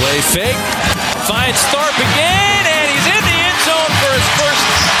 Play fake. Finds Tharp again, and he's in the end zone for his first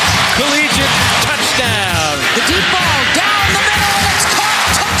collegiate touchdown. The deep ball down the middle, and it's caught.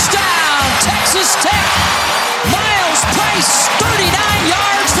 Touchdown, Texas Tech. Miles Price, 39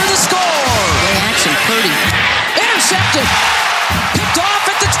 yards for the score. Great action, Purdy. Intercepted. Picked off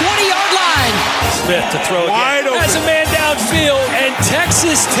at the 20-yard line. Smith to throw Wide again. open. Has a man downfield, and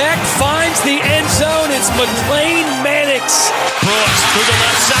Texas Tech finds the end zone. It's McLean Mannix. Brooks to the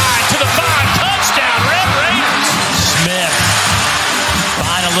left side, to the 5. Touchdown, Red Raiders. Smith.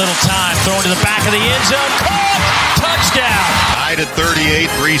 Buying a little time, throwing to the back of the end zone. Caught. Touchdown. Tied at 38,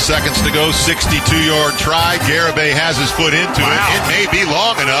 3 seconds to go, 62-yard try. Garibay has his foot into it. It may be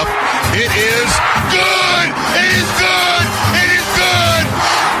long enough. It is good. It is good. It is good.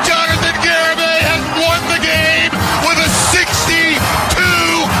 Jonathan Garibay has won the game with a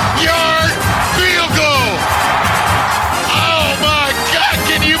 62-yard field goal. Oh my God!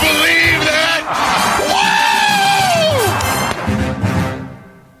 Can you believe that? Woo!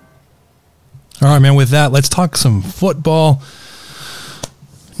 right, man. With that, let's talk some football.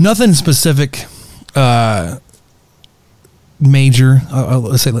 Nothing specific, major.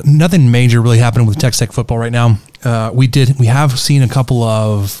 Let's say nothing major really happening with Texas Tech football right now. We have seen a couple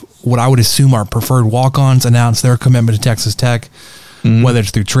of what I would assume are preferred walk-ons announce their commitment to Texas Tech, whether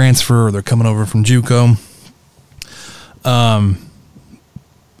it's through transfer or they're coming over from JUCO. I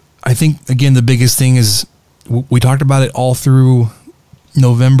think, again, the biggest thing is we talked about it all through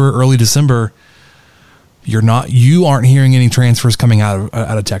November, early December. You aren't hearing any transfers coming out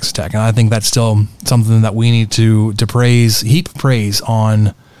of Texas Tech, and I think that's still something that we need to heap praise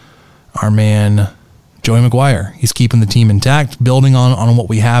on our man Joey McGuire. He's keeping the team intact, building on what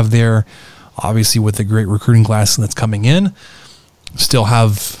we have there. Obviously, with the great recruiting class that's coming in, still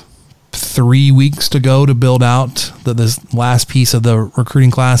have 3 weeks to go to build out this last piece of the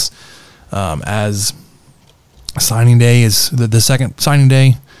recruiting class. As signing day is the second signing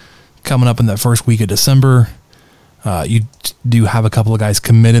day coming up in that first week of December. You do have a couple of guys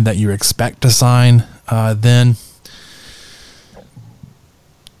committed that you expect to sign then.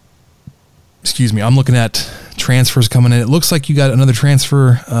 Excuse me, I'm looking at transfers coming in. It looks like you got another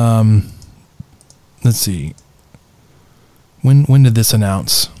transfer. Let's see. When did this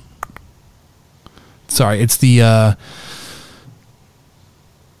announce? Sorry, it's the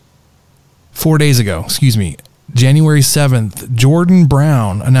 4 days ago. Excuse me. January 7th, Jordan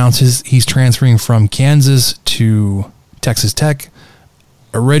Brown announces he's transferring from Kansas to Texas Tech.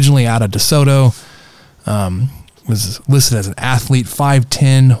 Originally out of DeSoto. Was listed as an athlete,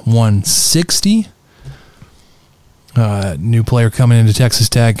 5'10", 160. New player coming into Texas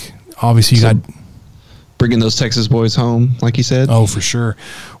Tech. Obviously, you got bringing those Texas boys home, like you said. Oh, for sure.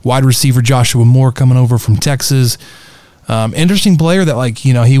 Wide receiver Joshua Moore coming over from Texas. Interesting player that,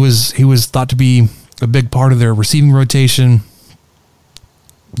 he was thought to be a big part of their receiving rotation.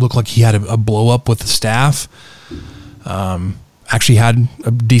 Looked like he had a blow up with the staff. Actually had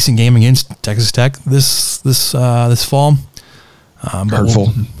a decent game against Texas Tech this fall.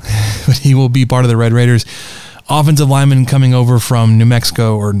 Hurtful. But he will be part of the Red Raiders. Offensive lineman coming over from New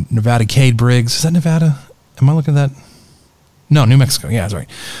Mexico or Nevada, Cade Briggs. Is that Nevada? Am I looking at that? No, New Mexico. Yeah, that's right.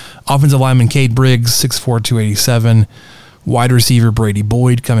 Offensive lineman Cade Briggs, 6'4", 287. Wide receiver Brady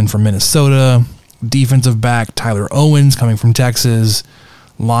Boyd coming from Minnesota. Defensive back Tyler Owens coming from Texas.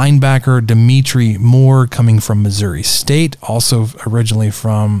 Linebacker Dimitri Moore coming from Missouri State, also originally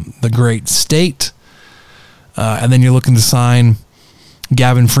from the great state. And then you're looking to sign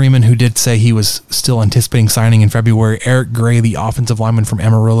Gavin Freeman, who did say he was still anticipating signing in February. Eric Gray, the offensive lineman from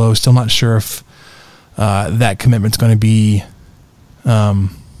Amarillo. Still not sure if that commitment's going to be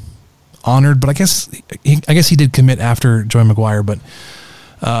honored, but I guess he did commit after Joey McGuire. But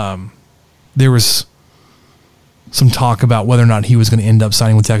there was some talk about whether or not he was going to end up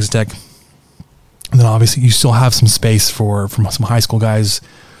signing with Texas Tech. And then obviously you still have some space from some high school guys.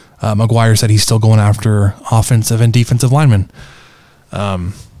 McGuire said he's still going after offensive and defensive linemen.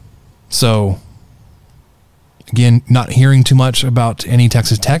 So again, not hearing too much about any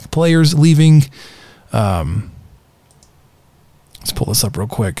Texas Tech players leaving. Let's pull this up real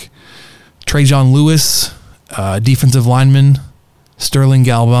quick. Trajan Lewis, defensive lineman. Sterling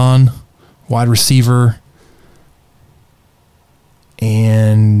Galvan, wide receiver.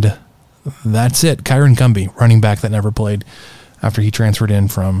 And that's it. Kyron Cumby, running back that never played after he transferred in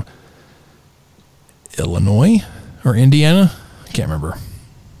from Illinois or Indiana. I can't remember.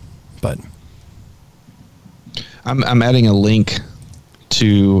 But I'm adding a link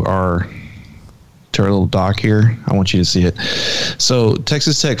to our little doc here. I want you to see it. So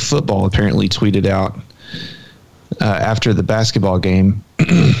Texas Tech football apparently tweeted out after the basketball game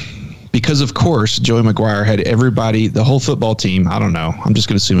because, of course, Joey McGuire had everybody, the whole football team. I don't know. I'm just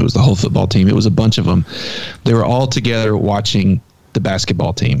going to assume it was the whole football team. It was a bunch of them. They were all together watching the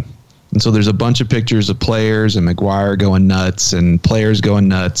basketball team. And so there's a bunch of pictures of players and McGuire going nuts and players going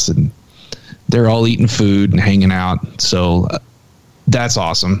nuts, and they're all eating food and hanging out. So that's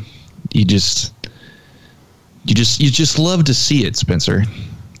awesome. You just love to see it, Spencer.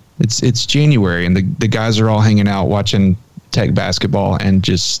 It's January and the guys are all hanging out watching Tech basketball and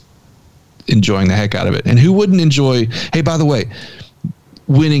just enjoying the heck out of it. And who wouldn't enjoy, hey, by the way,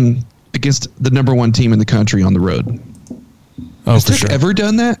 winning against the number one team in the country on the road? Oh, has for Tech sure. ever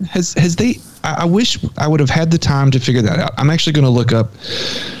done that? Has they? I wish I would have had the time to figure that out. I'm actually going to look up.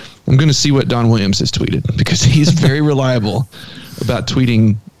 I'm going to see what Don Williams has tweeted because he's very reliable about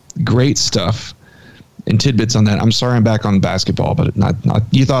tweeting great stuff and tidbits on that. I'm sorry I'm back on basketball, but not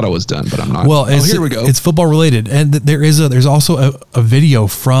you thought I was done, but I'm not. Well, here we go. It's football related, and there's also a video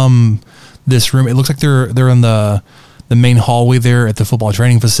from this room. It looks like they're in the the main hallway there at the football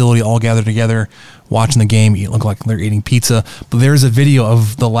training facility, all gathered together, watching the game. It looked like they're eating pizza. But there's a video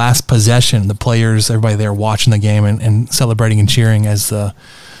of the last possession, the players, everybody there watching the game and celebrating and cheering as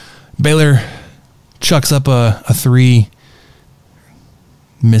Baylor chucks up a three,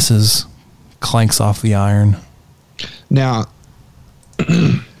 misses, clanks off the iron. Now,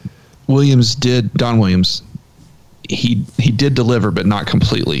 Don Williams, he did deliver, but not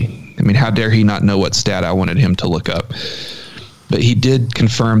completely. I mean, how dare he not know what stat I wanted him to look up? But he did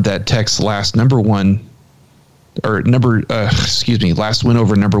confirm that Tech's last last win over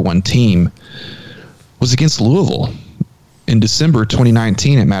number one team was against Louisville in December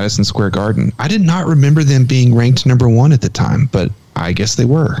 2019 at Madison Square Garden. I did not remember them being ranked number one at the time, but I guess they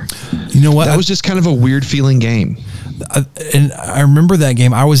were. You know what? That was just kind of a weird feeling game. And I remember that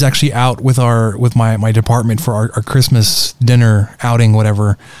game. I was actually out with my department for our Christmas dinner outing,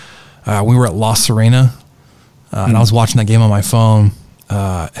 whatever. We were at La Serena, and I was watching that game on my phone,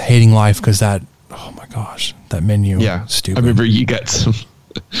 hating life because that menu, stupid. I remember you got so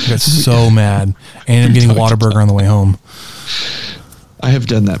mad, and I'm getting Whataburger on the way home. I have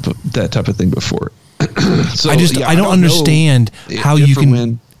done that type of thing before. So, I don't understand how you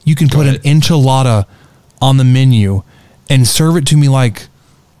can put an enchilada on the menu and serve it to me like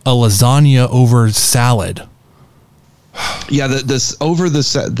a lasagna over salad. Yeah, that's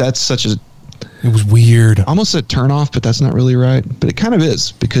such a... It was weird. Almost a turnoff, but that's not really right. But it kind of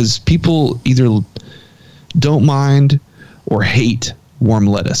is, because people either don't mind or hate warm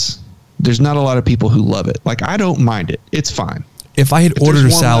lettuce. There's not a lot of people who love it. Like, I don't mind it. It's fine. If I had ordered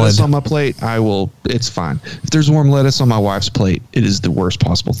a salad on my plate, it's fine. If there's warm lettuce on my wife's plate, it is the worst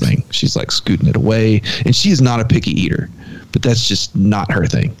possible thing. She's like scooting it away, and she is not a picky eater, but that's just not her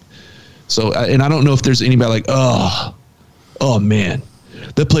thing. So, and I don't know if there's anybody like, oh man,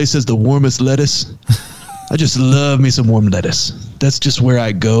 that place has the warmest lettuce. I just love me some warm lettuce. That's just where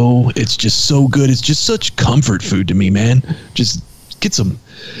I go. It's just so good. It's just such comfort food to me, man. Just get some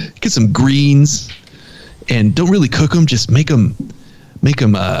greens. And don't really cook them. Just make them,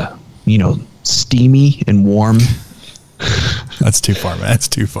 steamy and warm. That's too far, man. That's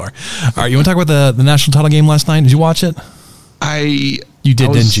too far. All right, you want to talk about the national title game last night? Did you watch it? You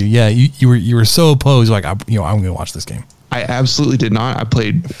did, didn't you? Yeah, you were so opposed. Like, I'm going to watch this game. I absolutely did not. I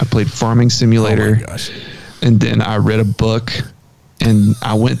played Farming Simulator. Oh my gosh. And then I read a book, and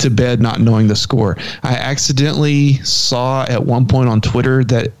I went to bed not knowing the score. I accidentally saw at one point on Twitter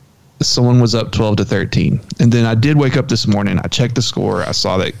that someone was up 12-13. And then I did wake up this morning. I checked the score. I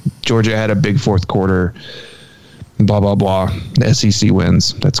saw that Georgia had a big fourth quarter. Blah, blah, blah. The SEC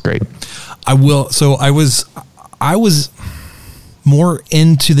wins. That's great. I was more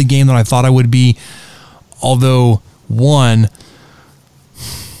into the game than I thought I would be. Although, my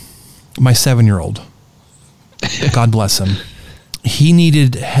 7-year-old, God bless him, he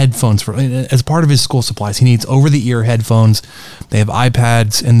needed headphones as part of his school supplies. He needs over-the-ear headphones. They have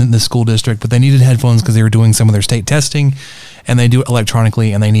iPads in the school district, but they needed headphones because they were doing some of their state testing, and they do it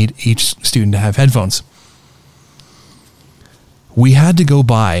electronically, and they need each student to have headphones. We had to go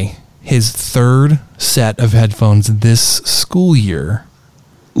buy his third set of headphones this school year.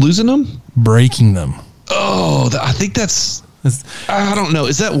 Losing them? Breaking them. Oh, I think that's... I don't know.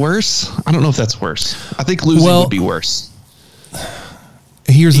 Is that worse? I don't know if that's worse. I think losing would be worse.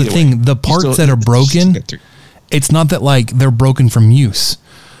 Here's the thing. The parts that are broken, it's not that like they're broken from use.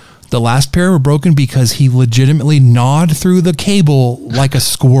 The last pair were broken because he legitimately gnawed through the cable like a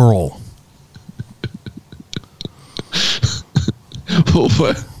squirrel.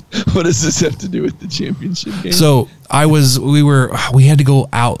 What does this have to do with the championship game? So we had to go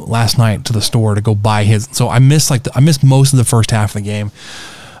out last night to the store to go buy his. So I missed most of the first half of the game.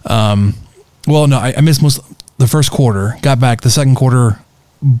 I missed most the first quarter. Got back the second quarter,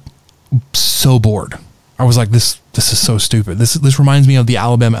 so bored. I was like, this is so stupid. This reminds me of the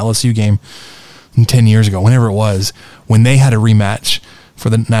Alabama LSU game 10 years ago, whenever it was, when they had a rematch for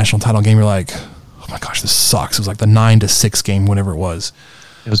the national title game. You're like, oh my gosh, this sucks. It was like the 9-6 game, whenever it was.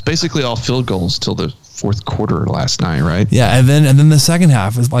 It was basically all field goals till the fourth quarter last night, right? Yeah, and then the second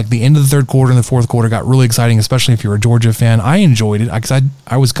half is like the end of the third quarter and the fourth quarter got really exciting, especially if you're a Georgia fan. I enjoyed it because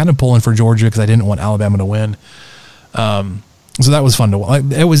I was kind of pulling for Georgia because I didn't want Alabama to win. So that was fun to watch.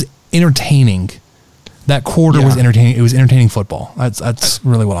 It was entertaining. That quarter was entertaining. It was entertaining football. That's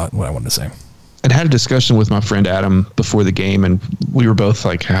really what I wanted to say. I had a discussion with my friend Adam before the game, and we were both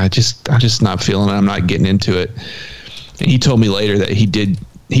like, I'm just not feeling it. I'm not getting into it. And he told me later that he did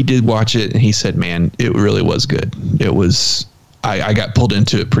watch it, and he said, man, it really was good. It was, I got pulled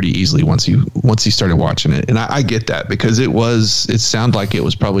into it pretty easily once he started watching it. And I get that because it sounded like it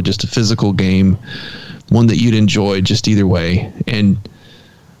was probably just a physical game. one that you'd enjoy just either way. And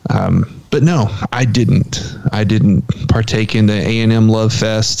but no, I didn't partake in the A&M Love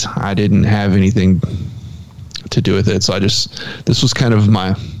Fest. I didn't have anything to do with it. So this was kind of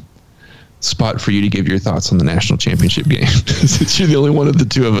my spot for you to give your thoughts on the national championship game, since you're the only one of the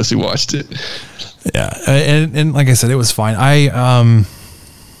two of us who watched it. Yeah. And like I said, it was fine.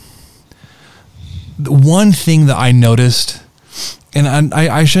 The one thing that I noticed, and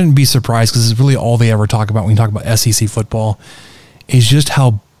I shouldn't be surprised because it's really all they ever talk about when you talk about SEC football, is just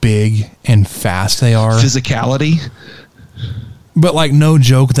how big and fast they are. Physicality. But like, no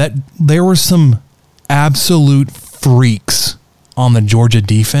joke, that there were some absolute freaks on the Georgia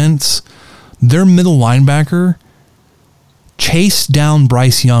defense. Their middle linebacker chased down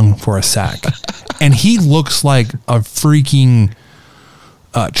Bryce Young for a sack. And he looks like a freaking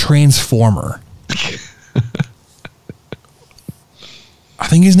transformer. I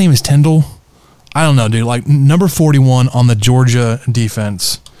think his name is Tyndall. I don't know, dude. Like, number 41 on the Georgia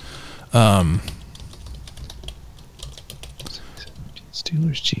defense.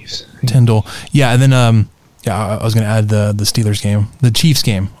 Steelers, Chiefs. Tyndall. Yeah, and then I was going to add the Steelers game, the Chiefs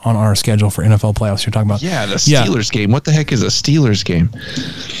game on our schedule for NFL playoffs you're talking about. Yeah, the Steelers game. What the heck is a Steelers game?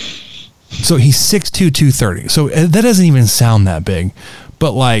 So he's 6'2", 230. So that doesn't even sound that big.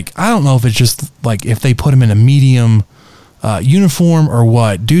 But, like, I don't know if it's just, like, if they put him in a medium uniform or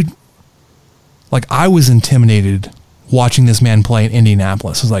what. Dude, like, I was intimidated watching this man play in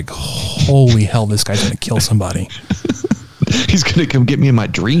Indianapolis. I was like, holy hell, this guy's going to kill somebody. He's going to come get me in my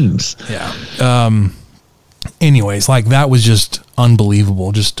dreams. Yeah. Anyways, like, that was just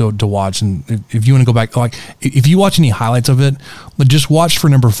unbelievable just to watch. And if you want to go back, like, if you watch any highlights of it, just watch for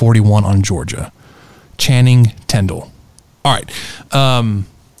number 41 on Georgia. Channing Tyndall. All right.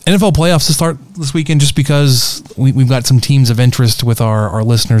 NFL playoffs to start this weekend, just because we've got some teams of interest with our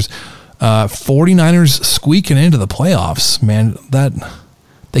listeners. 49ers squeaking into the playoffs, man. That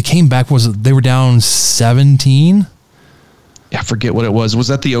they came back, they were down 17? Yeah, I forget what it was. Was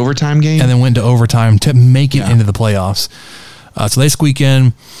that the overtime game? And then went to overtime to make it into the playoffs. So they squeak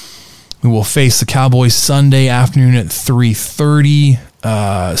in. We will face the Cowboys Sunday afternoon at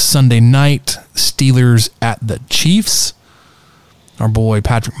 3:30. Sunday night, Steelers at the Chiefs. Our boy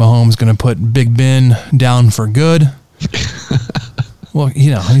Patrick Mahomes is going to put Big Ben down for good. Well,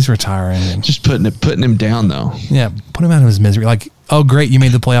 you know, he's retiring. And just putting him down, though. Yeah, put him out of his misery. Like, oh, great, you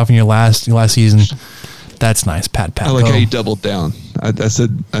made the playoff in your last season. That's nice, Pat. I like how you doubled down. I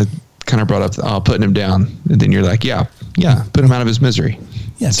said, I kind of brought up putting him down, and then you're like, yeah, put him out of his misery.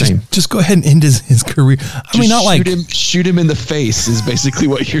 Yeah, just go ahead and end his career. I mean, not like shoot him in the face is basically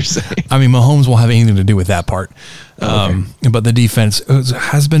what you're saying. I mean, Mahomes won't have anything to do with that part. Okay. But the defense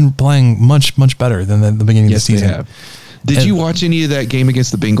has been playing much better than the beginning of the season. They have. Did you watch any of that game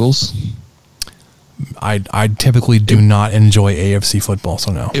against the Bengals? I typically do not enjoy AFC football,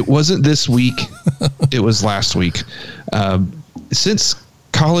 so no. It wasn't this week. It was last week. Since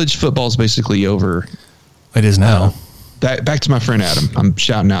college football is basically over. It is now. Back to my friend Adam. I'm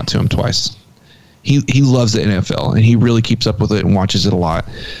shouting out to him twice. He loves the NFL, and he really keeps up with it and watches it a lot.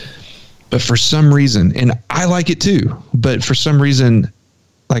 But for some reason, and I like it too, but for some reason,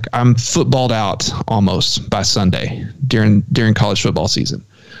 like, I'm footballed out almost by Sunday during college football season.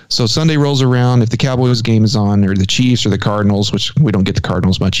 So Sunday rolls around, if the Cowboys game is on, or the Chiefs or the Cardinals, which we don't get the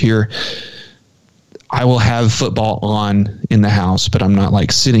Cardinals much here, I will have football on in the house, but I'm not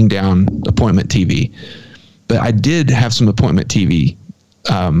like sitting down appointment TV. But I did have some appointment TV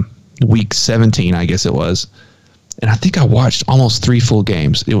week 17, I guess it was. And I think I watched almost 3 full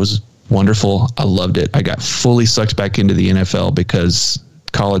games. It was wonderful. I loved it. I got fully sucked back into the NFL because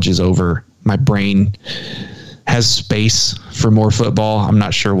college is over. My brain has space for more football. I'm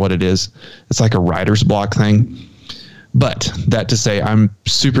not sure what it is. It's like a writer's block thing. But that to say, I'm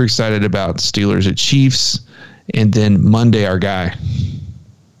super excited about Steelers at Chiefs. And then Monday, our guy.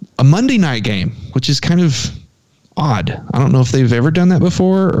 A Monday night game, which is kind of odd. I don't know if they've ever done that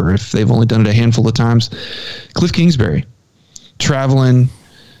before or if they've only done it a handful of times. Cliff Kingsbury traveling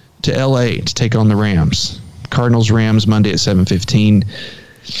to LA to take on the Rams. Cardinals-Rams Monday at 7:15.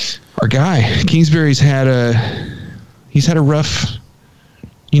 Our guy Kingsbury's had a rough,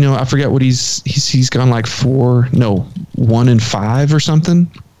 I forget what he's gone like 1-5 or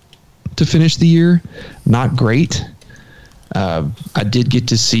something to finish the year. Not great. I did get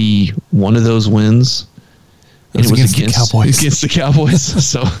to see one of those wins. And it was against the Cowboys.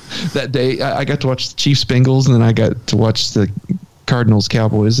 So that day I got to watch the Chiefs Bengals, and then I got to watch the Cardinals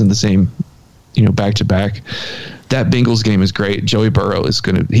Cowboys in the same, back to back. That Bengals game is great. Joey Burrow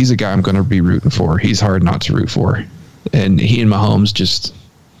he's a guy I'm going to be rooting for. He's hard not to root for. And he and Mahomes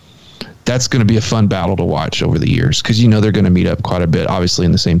that's going to be a fun battle to watch over the years, because they're going to meet up quite a bit. Obviously,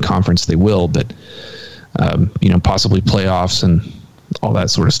 in the same conference they will, but possibly playoffs and all that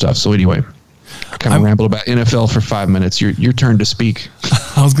sort of stuff. So anyway, I kind of rambled about NFL for 5 minutes. Your turn to speak.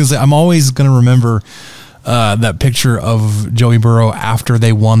 I was going to say, I'm always going to remember that picture of Joey Burrow after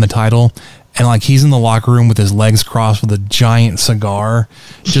they won the title, and like he's in the locker room with his legs crossed with a giant cigar,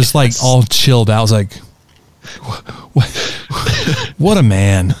 just like all chilled out. I was like, what a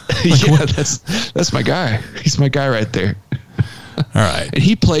man. Like, yeah, that's my guy. He's my guy right there. All right. And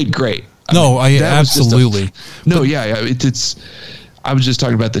he played great. I absolutely. It's I was just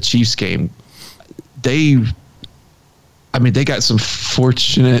talking about the Chiefs game. They got some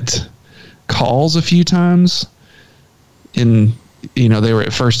fortunate calls a few times. They were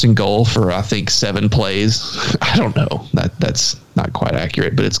at first and goal for, I think, 7 plays. I don't know. That's not quite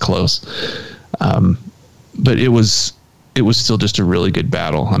accurate, but it's close. But it was still just a really good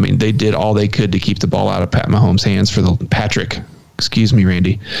battle. I mean, they did all they could to keep the ball out of Patrick Mahomes' hands for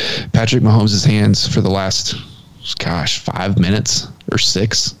the last, 5 minutes or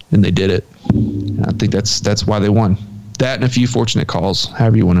 6, and they did it. And I think that's why they won. That and a few fortunate calls,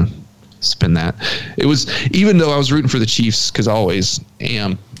 however you want to spin that. It was, even though I was rooting for the Chiefs, because I always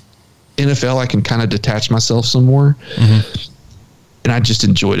am, NFL, I can kind of detach myself some more. Mm-hmm. And I just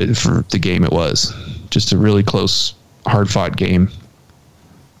enjoyed it for the game it was. Just a really close, hard-fought game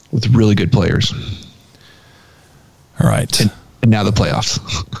with really good players. All right. And now the playoffs.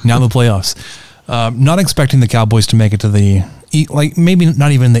 Not expecting the Cowboys to make it to the, maybe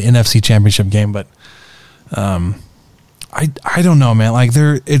not even the NFC Championship game, but I don't know, man. Like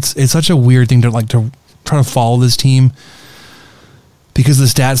it's such a weird thing to try to follow this team, because the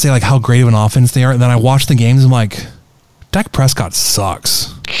stats say like how great of an offense they are, and then I watch the games and I'm like, Dak Prescott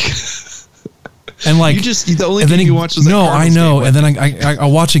sucks. And like the only game you watch was no, I know. Game, and then I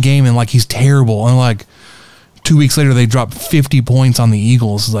watch a game and like he's terrible, and like 2 weeks later they dropped 50 points on the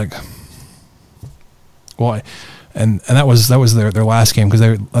Eagles. It's like, why? And that was their last game, because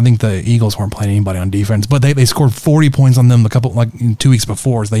I think the Eagles weren't playing anybody on defense, but they scored 40 points on them 2 weeks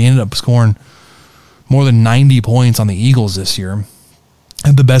before, so they ended up scoring more than 90 points on the Eagles this year.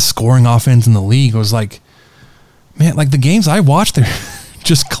 And the best scoring offense in the league. Was like, man, like the games I watched, they're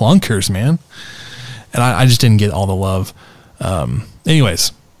just clunkers, man. And I just didn't get all the love.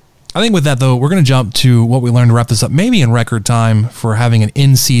 Anyways, I think with that, though, we're going to jump to what we learned to wrap this up, maybe in record time for having an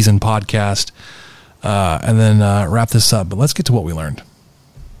in-season podcast, and then wrap this up. But let's get to what we learned.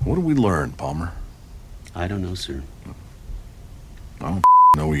 What did we learn, Palmer? I don't know, sir. I don't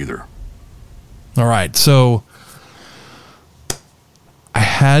know either. All right, so I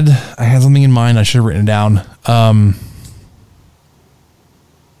had something in mind. I should have written it down.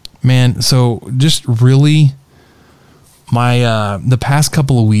 Man, so just really the past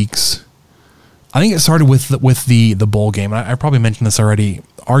couple of weeks, I think it started with the bowl game. I probably mentioned this already.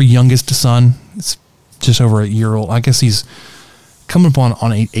 Our youngest son, it's just over a year old. I guess he's coming up on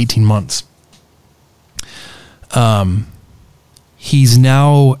 18 months. He's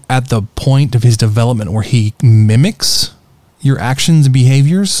now at the point of his development where he mimics your actions and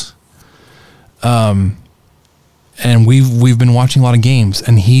behaviors. And we've been watching a lot of games,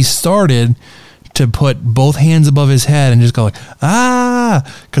 and he started to put both hands above his head and just go like,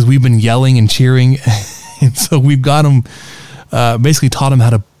 because we've been yelling and cheering. And so we've got him, basically taught him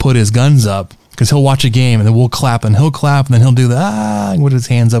how to put his guns up, because he'll watch a game and then we'll clap and he'll clap and then he'll do the and with his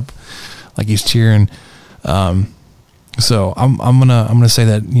hands up like he's cheering. So I'm gonna say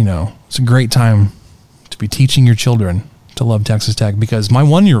that, it's a great time to be teaching your children to love Texas Tech, because my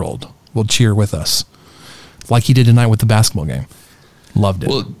 1-year-old will cheer with us, like he did tonight with the basketball game. Loved it.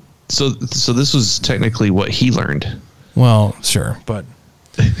 Well, so this was technically what he learned. Well, sure, but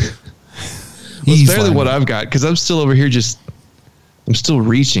it's better than what I've got, because I'm still over here I'm still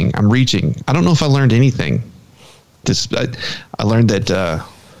reaching. I'm reaching. I don't know if I learned anything. I learned that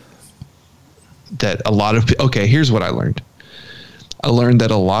a lot of okay. Here's what I learned. I learned that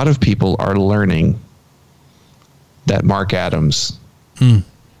a lot of people are learning that Mark Adams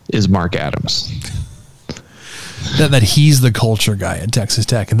is Mark Adams. That he's the culture guy at Texas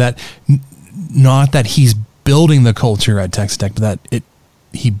Tech, and that not that he's building the culture at Texas Tech, but that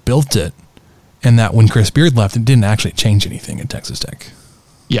he built it, and that when Chris Beard left, it didn't actually change anything at Texas Tech.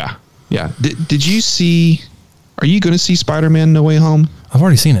 Yeah. Did you see? Are you going to see Spider-Man: No Way Home? I've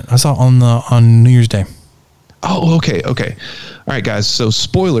already seen it. I saw it on New Year's Day. Oh, okay. All right, guys. So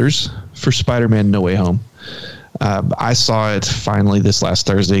spoilers for Spider-Man: No Way Home. I saw it finally this last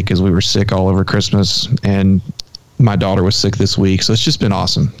Thursday, because we were sick all over Christmas, and my daughter was sick this week. So it's just been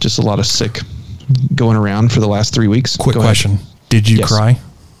awesome. Just a lot of sick going around for the last 3 weeks. Quick question. Did you cry?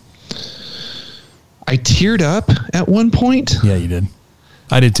 I teared up at one point. Yeah, you did.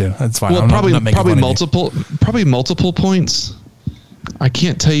 I did too. That's fine. Well, I'm probably not making fun of you. multiple points. I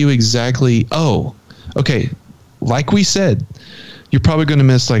can't tell you exactly. Oh, okay. Like we said, you're probably going to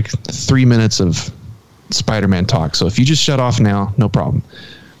miss like 3 minutes of Spider-Man talk. So if you just shut off now, no problem.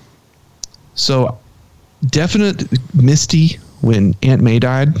 So definite Misty when Aunt May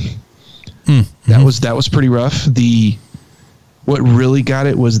died. That was pretty rough. What really got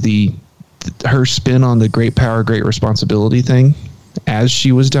it was her spin on the great power, great responsibility thing as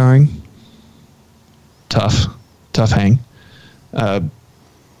she was dying. Tough hang.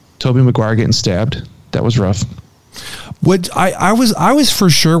 Tobey Maguire getting stabbed. That was rough. Which I was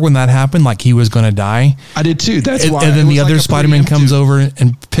for sure when that happened, like he was going to die. I did too. That's why. And then the other Spider-Man comes over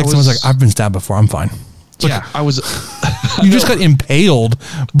and picks him. I was like, I've been stabbed before. I'm fine. Yeah, I was. You just got impaled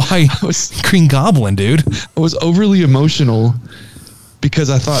by Green Goblin, dude. I was overly emotional because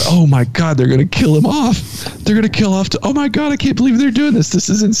I thought, oh my God, they're going to kill him off. They're going to kill off. Oh my God, I can't believe they're doing this. This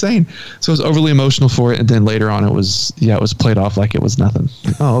is insane. So I was overly emotional for it. And then later on, it was played off like it was nothing.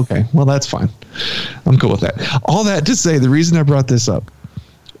 Oh, okay. Well, that's fine. I'm cool with that. All that to say, the reason I brought this up,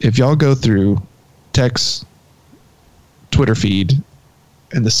 if y'all go through Tech's Twitter feed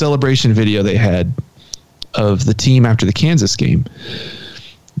and the celebration video they had of the team after the Kansas game,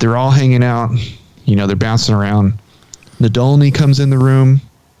 they're all hanging out, they're bouncing around. Nadolny comes in the room.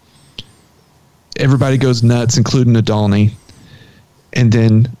 Everybody goes nuts, including Nadolny. And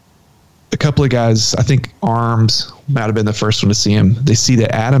then a couple of guys, I think Arms might have been the first one to see him. They see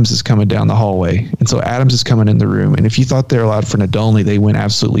that Adams is coming down the hallway. And so Adams is coming in the room. And if you thought they were allowed for Nadolny, they went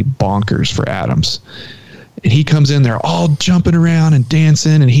absolutely bonkers for Adams. And he comes in there all jumping around and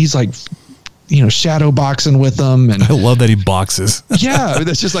dancing. And he's like, shadow boxing with them. And I love that he boxes. Yeah,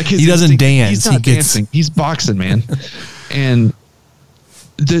 that's just like his. He doesn't instinct. dance. He's not dancing. He's boxing, man. And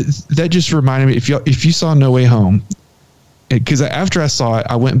that just reminded me. If you saw No Way Home, because after I saw it,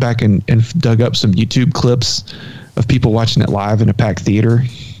 I went back and dug up some YouTube clips of people watching it live in a packed theater,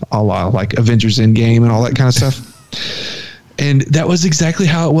 a la like Avengers Endgame and all that kind of stuff. And that was exactly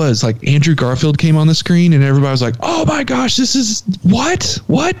how it was. Like Andrew Garfield came on the screen and everybody was like, oh my gosh, this is what?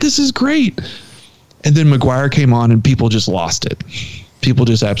 This is great. And then Maguire came on and people just lost it. People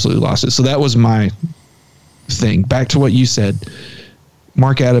just absolutely lost it. So that was my thing. Back to what you said.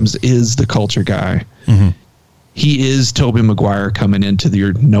 Mark Adams is the culture guy. Mm-hmm. He is Tobey Maguire coming into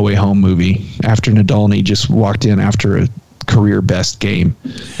your No Way Home movie after Nadolny just walked in after a career best game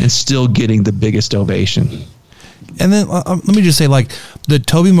and still getting the biggest ovation. And then let me just say, like, the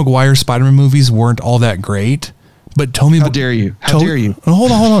Tobey Maguire Spider-Man movies weren't all that great, but How dare you? How dare you?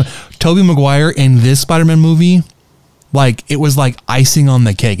 Hold on. Tobey Maguire in this Spider-Man movie, like, it was like icing on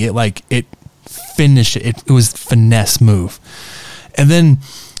the cake. It finished it. It was finesse move. And then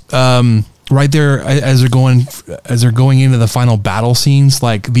right there, as they're going into the final battle scenes,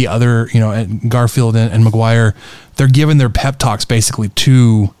 like the other, Garfield and Maguire, they're giving their pep talks basically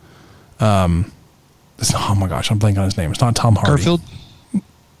to oh my gosh, I'm blanking on his name. It's not Tom Hardy. Garfield?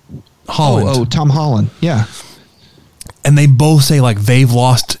 Holland. Oh, Tom Holland. Yeah. And they both say like they've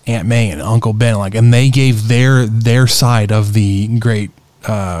lost Aunt May and Uncle Ben, like, and they gave their side of the great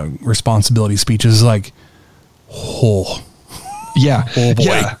responsibility speeches. Like, oh yeah, oh boy,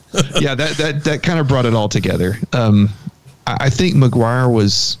 yeah. That kind of brought it all together. I think Maguire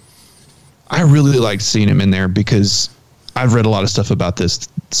was. I really liked seeing him in there because I've read a lot of stuff about this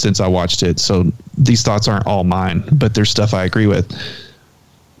since I watched it. So these thoughts aren't all mine, but there's stuff I agree with.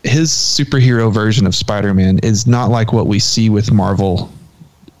 His superhero version of Spider-Man is not like what we see with Marvel,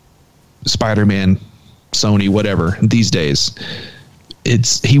 Spider-Man, Sony, whatever these days.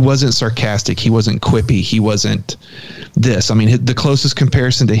 He wasn't sarcastic. He wasn't quippy. He wasn't this. I mean, the closest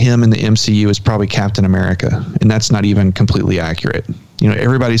comparison to him in the MCU is probably Captain America. And that's not even completely accurate.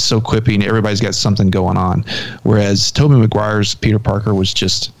 Everybody's so quippy and everybody's got something going on. Whereas Tobey Maguire's Peter Parker was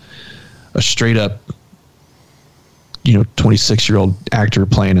just a straight up, 26-year-old actor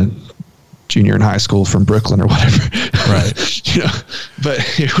playing a junior in high school from Brooklyn or whatever. Right. But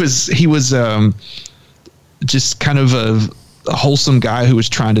he was just kind of a wholesome guy who was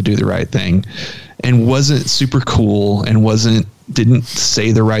trying to do the right thing and wasn't super cool and didn't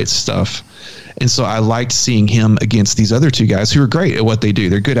say the right stuff. And so I liked seeing him against these other two guys who are great at what they do.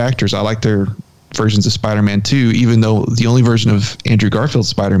 They're good actors. I like their versions of Spider-Man too, even though the only version of Andrew Garfield's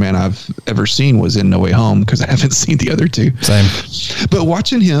Spider-Man I've ever seen was in No Way Home because I haven't seen the other two. Same. But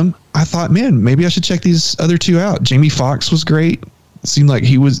watching him, I thought, man, maybe I should check these other two out. Jamie Foxx was great. It seemed like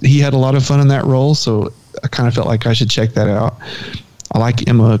he had a lot of fun in that role, so I kind of felt like I should check that out. I like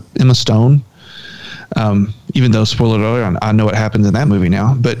Emma Stone. Even though, spoiler alert, I know what happens in that movie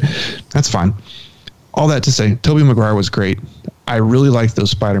now, but that's fine. all that to say, Tobey Maguire was great. I really liked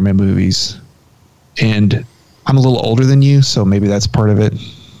those Spider-Man movies. And I'm a little older than you, so maybe that's part of it.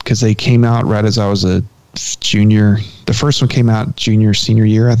 Because they came out right as I was a junior. The first one came out senior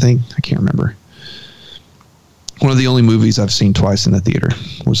year, I think. I can't remember. One of the only movies I've seen twice in the theater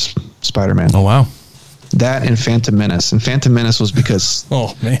was Spider-Man. Oh, wow. That and Phantom Menace. And Phantom Menace was because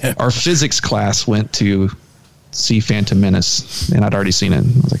our physics class went to see Phantom Menace, and I'd already seen it.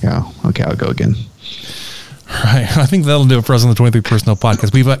 I was like, oh, okay, I'll go again. Right. I think that'll do it for us on the 23 Personnel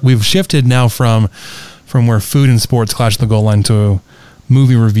Podcast. We've shifted now from where food and sports clash the goal line to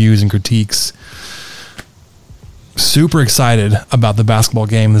movie reviews and critiques. Super excited about the basketball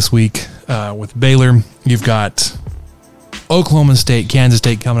game this week with Baylor. You've got Oklahoma State, Kansas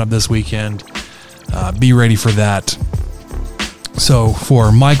State coming up this weekend. Be ready for that. So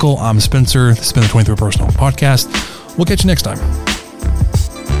for Michael, I'm Spencer. This has been the 23 Personnel Podcast. We'll catch you next time.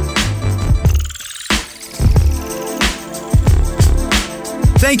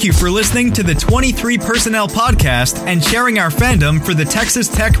 Thank you for listening to the 23 Personnel Podcast and sharing our fandom for the Texas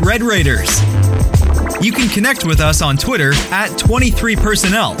Tech Red Raiders. You can connect with us on Twitter at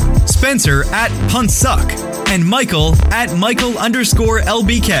 23personnel, Spencer at Puntsuck, and Michael at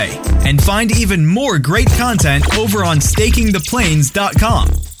Michael_LBK, and find even more great content over on stakingtheplains.com.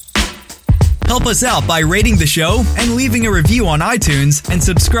 Help us out by rating the show and leaving a review on iTunes, and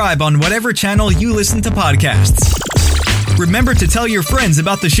subscribe on whatever channel you listen to podcasts. Remember to tell your friends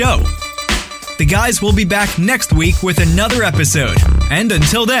about the show. The guys will be back next week with another episode. And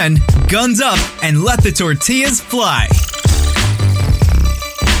until then, guns up and let the tortillas fly.